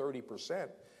 130%,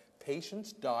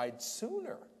 patients died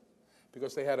sooner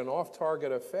because they had an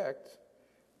off-target effect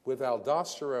with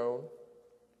aldosterone,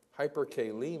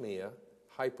 hyperkalemia,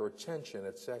 hypertension,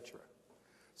 etc.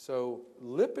 So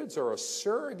lipids are a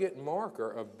surrogate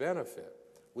marker of benefit.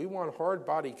 We want hard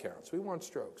body counts. We want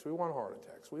strokes. We want heart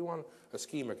attacks. We want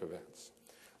ischemic events.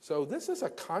 So this is a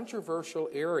controversial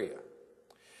area.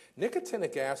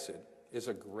 Nicotinic acid is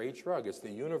a great drug. It's the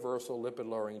universal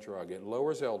lipid-lowering drug. It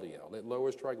lowers LDL. It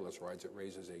lowers triglycerides. It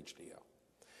raises HDL.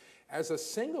 As a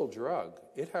single drug,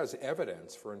 it has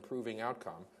evidence for improving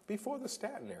outcome before the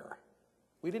statin era.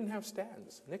 We didn't have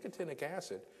statins. Nicotinic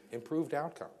acid improved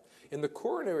outcome. In the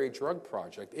coronary drug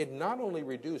project, it not only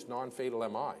reduced non-fatal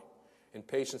MI in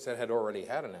patients that had already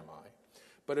had an MI,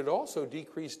 but it also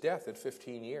decreased death at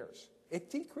 15 years. It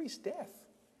decreased death.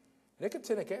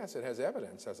 Nicotinic acid has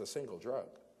evidence as a single drug.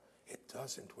 It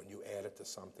doesn't when you add it to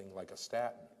something like a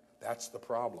statin. That's the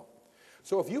problem.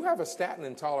 So if you have a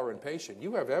statin-intolerant patient,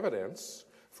 you have evidence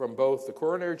from both the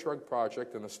coronary drug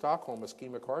project and the Stockholm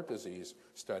ischemic heart disease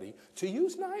study to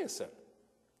use niacin.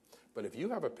 But if you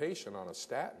have a patient on a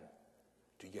statin,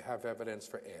 do you have evidence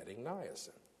for adding niacin?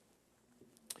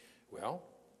 Well,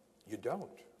 you don't.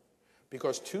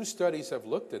 Because 2 studies have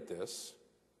looked at this,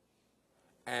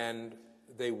 and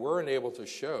they weren't able to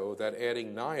show that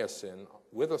adding niacin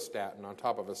with a statin on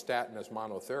top of a statin as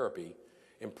monotherapy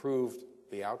improved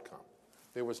the outcome.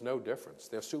 There was no difference.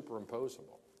 They're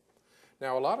superimposable.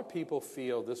 Now, a lot of people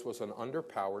feel this was an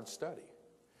underpowered study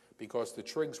because the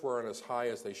trigs weren't as high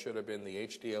as they should have been, the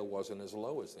HDL wasn't as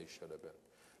low as they should have been.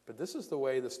 But this is the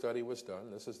way the study was done.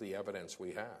 This is the evidence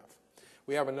we have.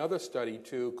 We have another study,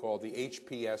 too, called the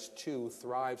HPS2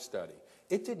 Thrive study.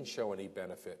 It didn't show any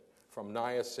benefit from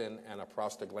niacin and a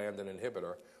prostaglandin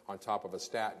inhibitor on top of a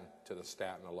statin to the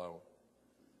statin alone.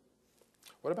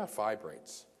 What about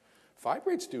fibrates?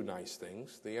 Fibrates do nice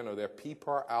things. They're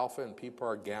PPAR alpha and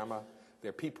PPAR gamma.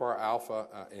 They're PPAR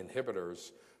alpha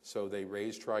inhibitors, so they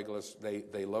raise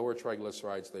they lower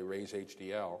triglycerides, they raise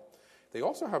HDL. They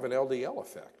also have an LDL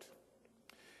effect.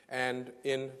 And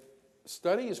in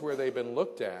studies where they've been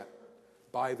looked at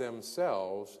by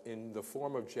themselves in the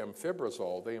form of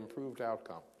gemfibrozole, they improved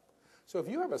outcome. So if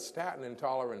you have a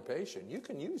statin-intolerant patient, you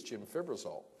can use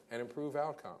gemfibrozole and improve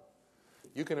outcome.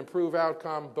 You can improve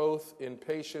outcome both in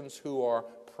patients who are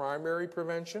primary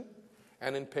prevention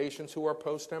and in patients who are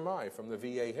post-MI from the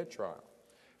VA HIT trial.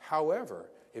 However,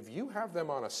 if you have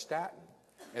them on a statin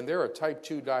and they're a type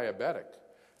 2 diabetic,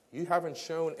 you haven't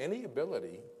shown any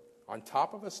ability on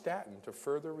top of a statin to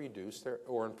further reduce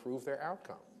or improve their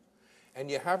outcome.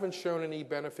 And you haven't shown any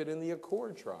benefit in the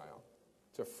ACCORD trial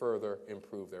to further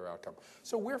improve their outcome.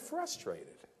 So we're frustrated.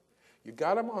 You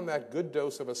got them on that good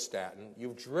dose of a statin,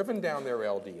 you've driven down their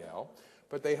LDL,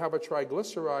 but they have a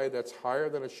triglyceride that's higher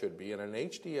than it should be and an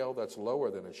HDL that's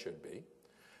lower than it should be.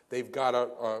 They've got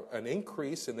an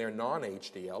increase in their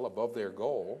non-HDL above their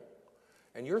goal,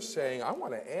 and you're saying, I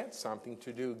want to add something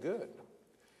to do good.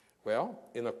 Well,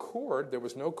 in ACCORD, there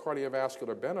was no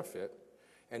cardiovascular benefit,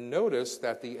 and notice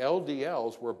that the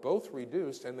LDLs were both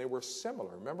reduced and they were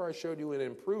similar. Remember I showed you in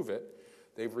IMPROVE IT,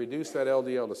 they've reduced that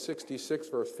LDL to 66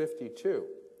 versus 52.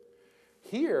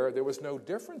 Here, there was no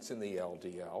difference in the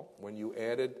LDL when you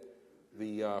added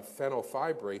the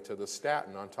fenofibrate to the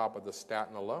statin on top of the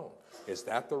statin alone. Is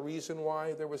that the reason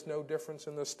why there was no difference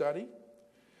in the study?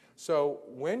 So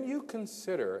when you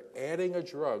consider adding a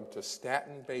drug to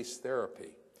statin-based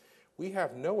therapy, we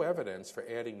have no evidence for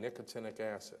adding nicotinic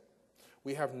acid.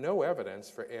 We have no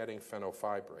evidence for adding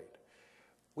fenofibrate.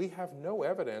 We have no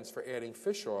evidence for adding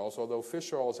fish oils, although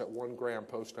fish oils at 1 gram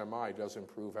post-MI does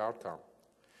improve outcome.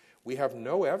 We have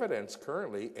no evidence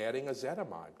currently adding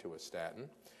ezetimibe to a statin,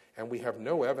 and we have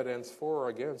no evidence for or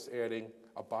against adding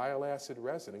a bile acid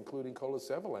resin, including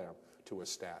colesevelam, to a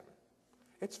statin.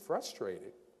 It's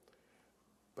frustrating.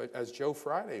 But as Joe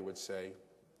Friday would say,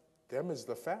 them is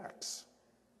the facts.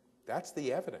 That's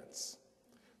the evidence.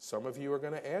 Some of you are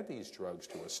going to add these drugs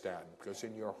to a statin because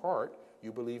in your heart,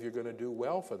 you believe you're going to do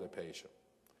well for the patient.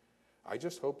 I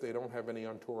just hope they don't have any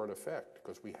untoward effect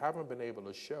because we haven't been able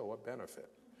to show a benefit.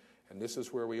 And this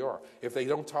is where we are. If they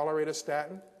don't tolerate a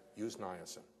statin, use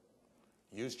niacin.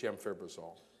 Use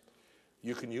gemfibrozole.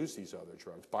 You can use these other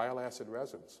drugs, bile acid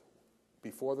resins.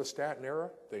 Before the statin era,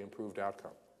 they improved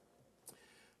outcome.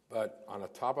 But on the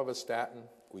top of a statin,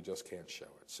 we just can't show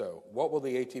it. So what will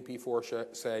the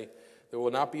ATP4 say? There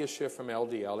will not be a shift from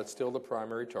LDL. It's still the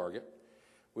primary target.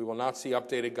 We will not see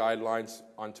updated guidelines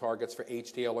on targets for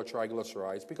HDL or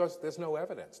triglycerides because there's no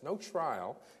evidence. No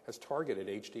trial has targeted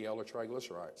HDL or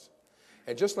triglycerides.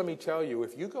 And just let me tell you,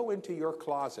 if you go into your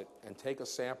closet and take a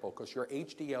sample because your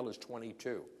HDL is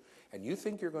 22 and you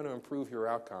think you're going to improve your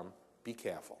outcome, be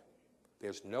careful.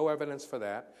 There's no evidence for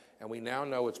that, and we now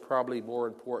know it's probably more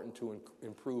important to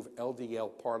improve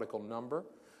LDL particle number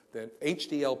than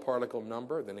HDL particle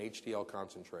number than HDL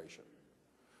concentration.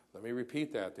 Let me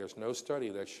repeat that. There's no study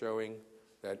that's showing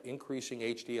that increasing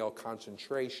HDL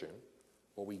concentration,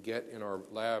 what we get in our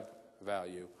lab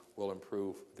value, will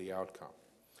improve the outcome.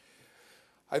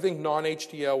 I think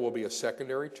non-HDL will be a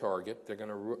secondary target. They're going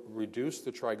to reduce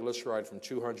the triglyceride from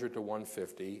 200 to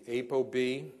 150.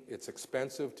 ApoB, it's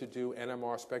expensive to do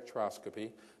NMR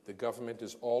spectroscopy. The government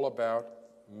is all about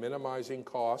minimizing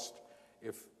cost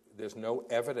if there's no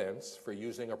evidence for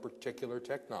using a particular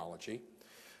technology.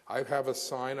 I have a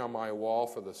sign on my wall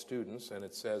for the students, and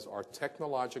it says, our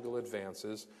technological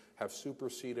advances have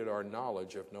superseded our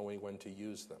knowledge of knowing when to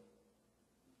use them.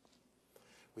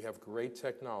 We have great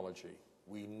technology.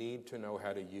 We need to know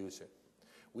how to use it.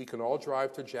 We can all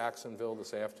drive to Jacksonville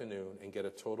this afternoon and get a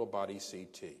total body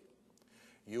CT.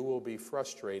 You will be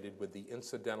frustrated with the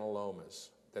incidentalomas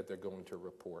that they're going to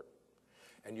report.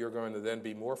 And you're going to then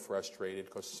be more frustrated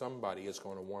because somebody is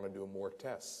going to want to do more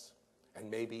tests and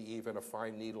maybe even a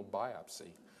fine needle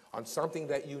biopsy on something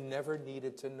that you never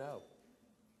needed to know.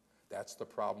 That's the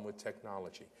problem with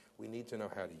technology. We need to know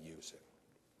how to use it.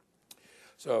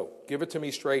 So, give it to me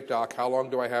straight, Doc. How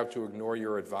long do I have to ignore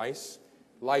your advice?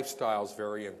 Lifestyle is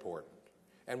very important.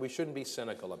 And we shouldn't be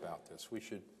cynical about this. We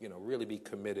should, really be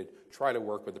committed, try to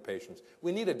work with the patients.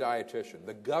 We need a dietitian.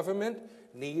 The government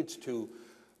needs to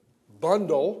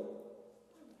bundle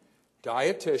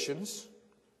dietitians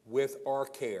with our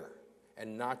care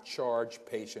and not charge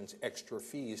patients extra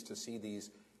fees to see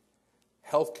these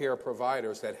healthcare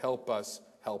providers that help us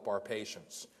help our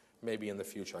patients. Maybe in the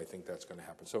future, I think that's going to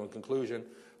happen. So in conclusion,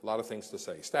 a lot of things to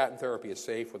say. Statin therapy is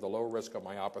safe with a low risk of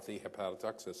myopathy,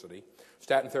 hepatotoxicity.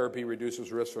 Statin therapy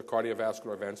reduces risk for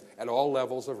cardiovascular events at all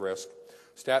levels of risk.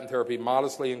 Statin therapy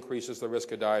modestly increases the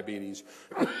risk of diabetes,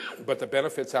 but the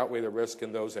benefits outweigh the risk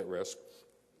in those at risk.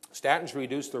 Statins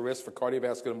reduce the risk for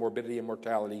cardiovascular morbidity and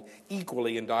mortality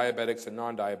equally in diabetics and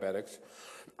non-diabetics,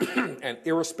 and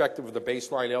irrespective of the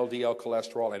baseline LDL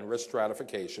cholesterol and risk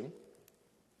stratification.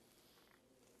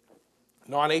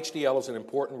 Non-HDL is an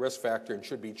important risk factor and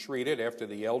should be treated after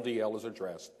the LDL is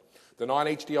addressed. The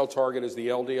non-HDL target is the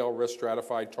LDL risk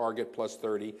stratified target plus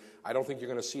 30. I don't think you're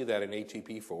going to see that in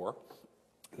ATP4.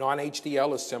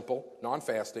 Non-HDL is simple,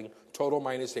 non-fasting, total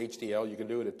minus HDL. You can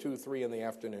do it at 2, 3 in the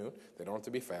afternoon. They don't have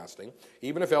to be fasting.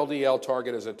 Even if LDL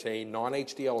target is attained,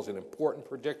 non-HDL is an important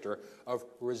predictor of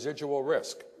residual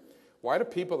risk. Why do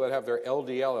people that have their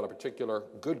LDL at a particular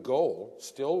good goal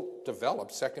still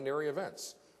develop secondary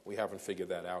events? We haven't figured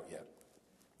that out yet.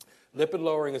 Lipid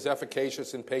lowering is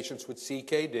efficacious in patients with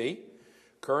CKD.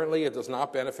 Currently, it does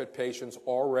not benefit patients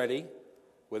already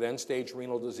with end-stage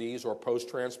renal disease or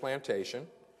post-transplantation.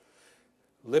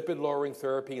 Lipid-lowering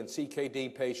therapy in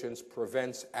CKD patients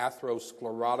prevents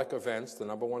atherosclerotic events, the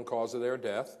 #1 cause of their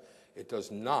death. It does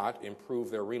not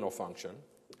improve their renal function,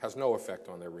 has no effect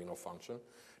on their renal function.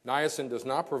 Niacin does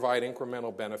not provide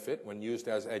incremental benefit when used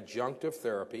as adjunctive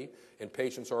therapy in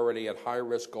patients already at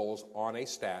high-risk goals on a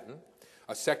statin.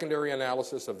 A secondary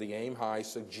analysis of the AIM-HIGH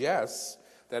suggests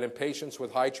that in patients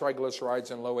with high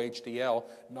triglycerides and low HDL,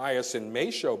 niacin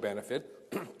may show benefit,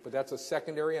 but that's a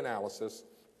secondary analysis.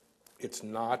 It's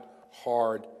not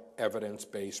hard,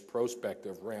 evidence-based,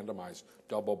 prospective, randomized,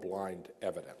 double-blind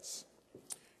evidence.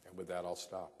 And with that, I'll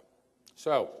stop.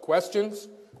 So, questions,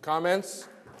 comments?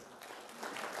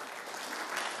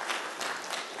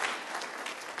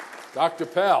 Dr.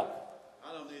 Pell.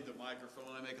 I don't need the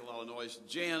microphone. I make a lot of noise.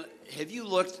 Jan, have you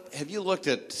looked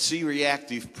at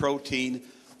C-reactive protein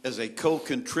as a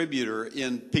co-contributor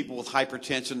in people with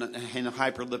hypertension and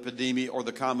hyperlipidemia, or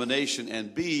the combination?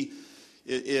 And B,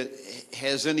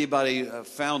 has anybody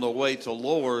found a way to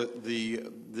lower the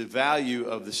value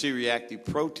of the C-reactive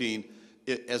protein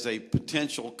as a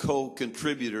potential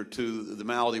co-contributor to the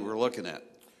malady we're looking at?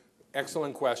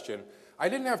 Excellent question. I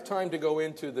didn't have time to go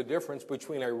into the difference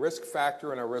between a risk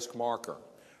factor and a risk marker.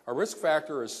 A risk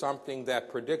factor is something that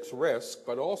predicts risk,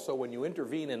 but also when you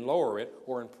intervene and lower it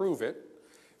or improve it,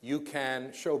 you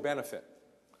can show benefit.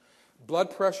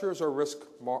 Blood pressure is a risk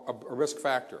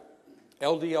factor.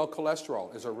 LDL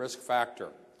cholesterol is a risk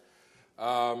factor.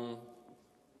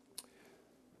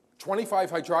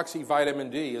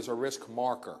 25-hydroxyvitamin D is a risk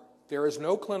marker. There is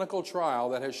no clinical trial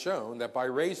that has shown that by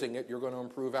raising it, you're going to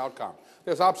improve outcome.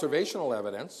 There's observational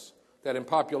evidence that in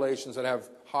populations that have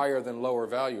higher than lower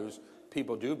values,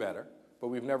 people do better, but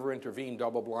we've never intervened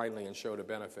double-blindly and showed a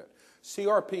benefit.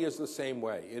 CRP is the same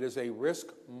way. It is a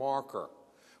risk marker.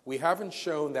 We haven't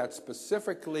shown that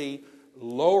specifically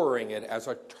lowering it as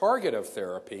a target of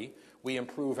therapy, we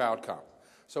improve outcome.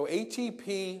 So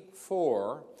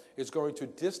ATP4 is going to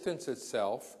distance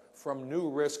itself from new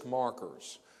risk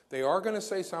markers. They are going to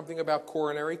say something about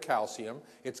coronary calcium.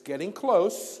 It's getting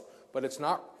close, but it's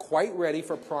not quite ready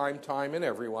for prime time in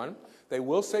everyone. They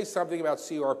will say something about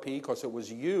CRP because it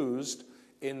was used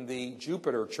in the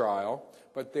Jupiter trial,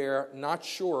 but they're not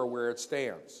sure where it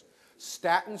stands.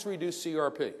 Statins reduce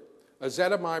CRP.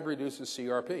 Ezetimibe reduces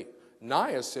CRP.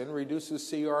 Niacin reduces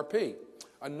CRP.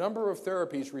 A number of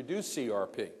therapies reduce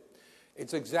CRP.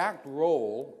 Its exact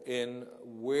role in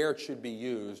where it should be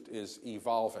used is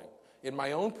evolving. In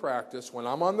my own practice, when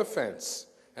I'm on the fence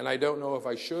and I don't know if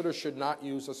I should or should not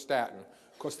use a statin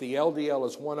because the LDL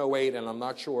is 108 and I'm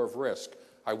not sure of risk,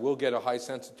 I will get a high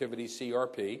sensitivity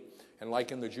CRP. And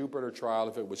like in the Jupiter trial,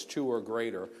 if it was 2 or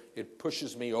greater, it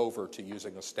pushes me over to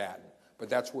using a statin. But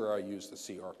that's where I use the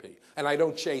CRP. And I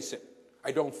don't chase it.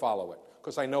 I don't follow it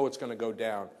because I know it's going to go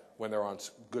down when they're on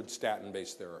good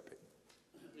statin-based therapy.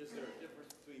 Is there a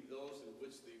difference between those in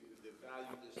which the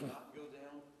value does not go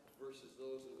down versus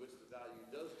those in which the value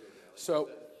does go down?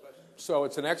 So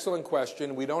it's an excellent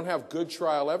question. We don't have good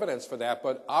trial evidence for that,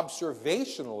 but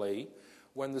observationally,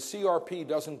 when the CRP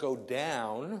doesn't go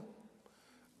down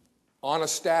on a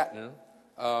statin,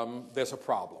 there's a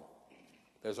problem.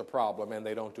 There's a problem, and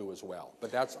they don't do as well.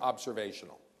 But that's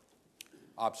observational.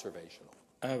 Observational.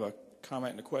 I have a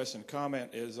comment and a question. Comment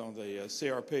is on the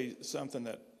CRP, something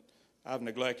that I've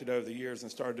neglected over the years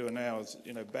and started doing now is,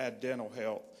 bad dental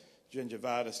health.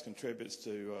 Gingivitis contributes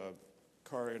to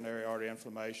coronary artery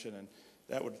inflammation, and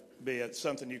that would be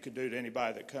something you could do to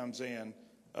anybody that comes in,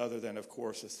 other than, of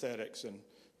course, aesthetics and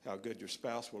how good your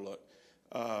spouse will look.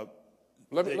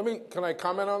 Can I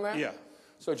comment on that? Yeah.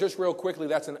 So just real quickly,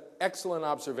 that's an excellent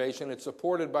observation. It's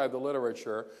supported by the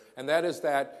literature, and that is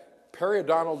that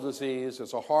periodontal disease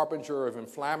is a harbinger of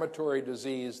inflammatory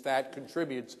disease that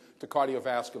contributes to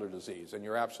cardiovascular disease, and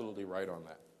you're absolutely right on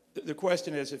that. The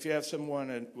question is, if you have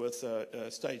someone with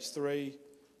stage 3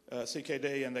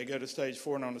 CKD and they go to stage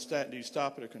 4 and on a statin, do you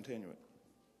stop it or continue it?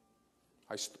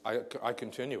 I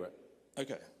continue it.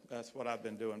 Okay, that's what I've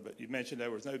been doing. But you mentioned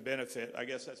there was no benefit. I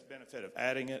guess that's the benefit of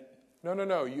adding it. No.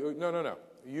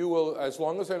 You will, as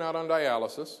long as they're not on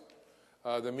dialysis.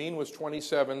 The mean was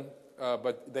 27,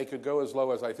 but they could go as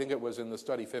low as, I think it was in the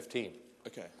study, 15.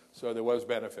 Okay. So there was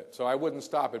benefit. So I wouldn't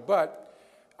stop it, but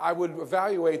I would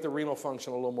evaluate the renal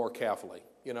function a little more carefully,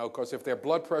 because if their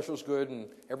blood pressure is good and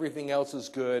everything else is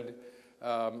good,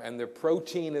 and their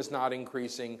protein is not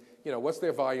increasing, what's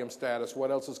their volume status?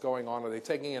 What else is going on? Are they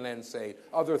taking an NSAID?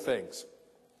 Other things.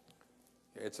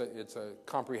 It's a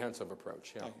comprehensive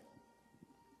approach. Yeah.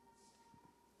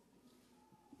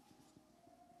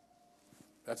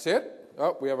 That's it?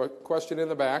 Oh, we have a question in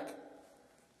the back,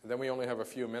 and then we only have a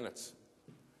few minutes.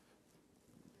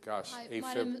 Gosh, Hi,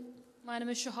 AFib. my name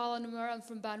is Shahala Numar. I'm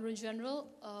from Banner General,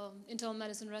 internal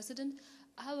medicine resident.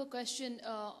 I have a question.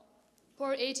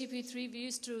 For ATP3, we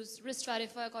used to risk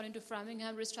stratify according to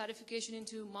Framingham, risk stratification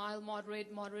into mild,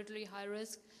 moderate, moderately high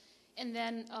risk, and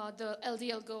then the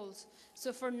LDL goals.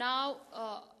 So for now,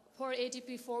 for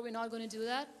ATP4, we're not going to do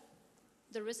that,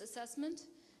 the risk assessment?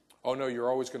 Oh, no, you're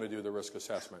always going to do the risk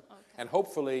assessment. Okay. And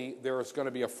hopefully there is going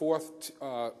to be a fourth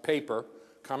paper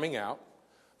coming out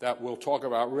that will talk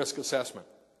about risk assessment.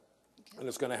 Okay. And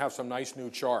it's going to have some nice new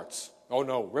charts. Oh,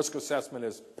 no, risk assessment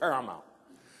is paramount.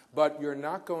 But you're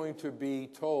not going to be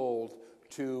told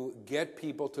to get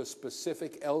people to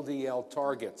specific LDL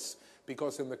targets,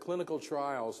 because in the clinical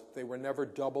trials, they were never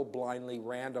double-blindly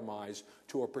randomized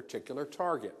to a particular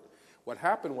target. What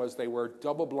happened was they were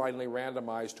double-blindly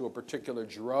randomized to a particular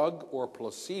drug or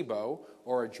placebo,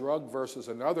 or a drug versus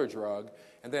another drug,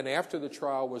 and then after the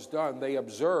trial was done, they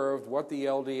observed what the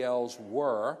LDLs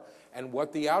were and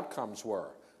what the outcomes were.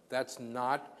 That's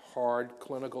not hard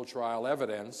clinical trial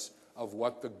evidence of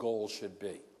what the goal should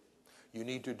be. You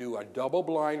need to do a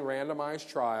double-blind randomized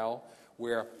trial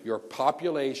where your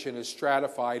population is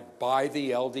stratified by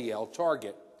the LDL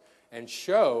target and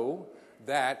show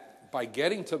that by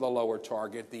getting to the lower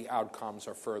target, the outcomes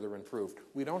are further improved.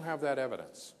 We don't have that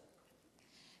evidence.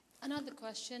 Another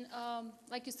question.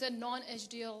 Like you said,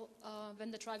 non-HDL,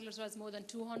 when the triglycerides more than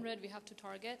 200, we have to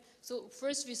target. So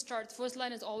first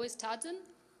line is always statin?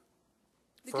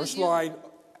 First line,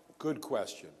 good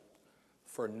question.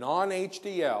 For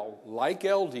non-HDL, like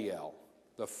LDL,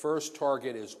 the first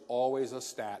target is always a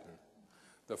statin.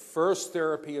 The first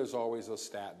therapy is always a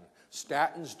statin.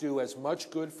 Statins do as much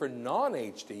good for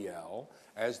non-HDL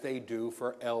as they do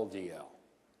for LDL.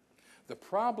 The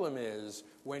problem is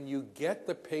when you get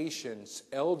the patient's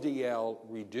LDL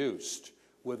reduced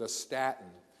with a statin,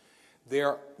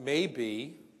 there may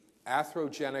be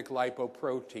atherogenic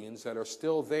lipoproteins that are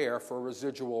still there for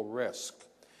residual risk.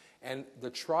 And the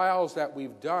trials that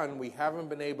we've done, we haven't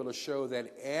been able to show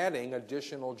that adding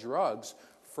additional drugs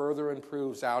further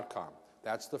improves outcome.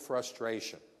 That's the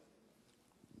frustration.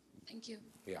 Thank you.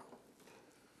 Yeah.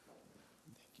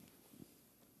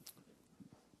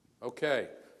 Okay,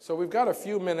 so we've got a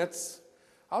few minutes.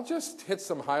 I'll just hit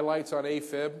some highlights on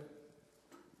AFib,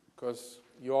 because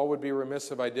you all would be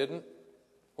remiss if I didn't.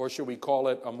 Or should we call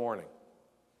it a morning?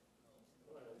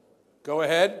 Go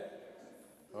ahead.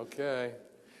 Okay.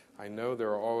 I know there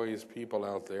are always people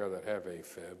out there that have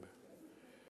AFib.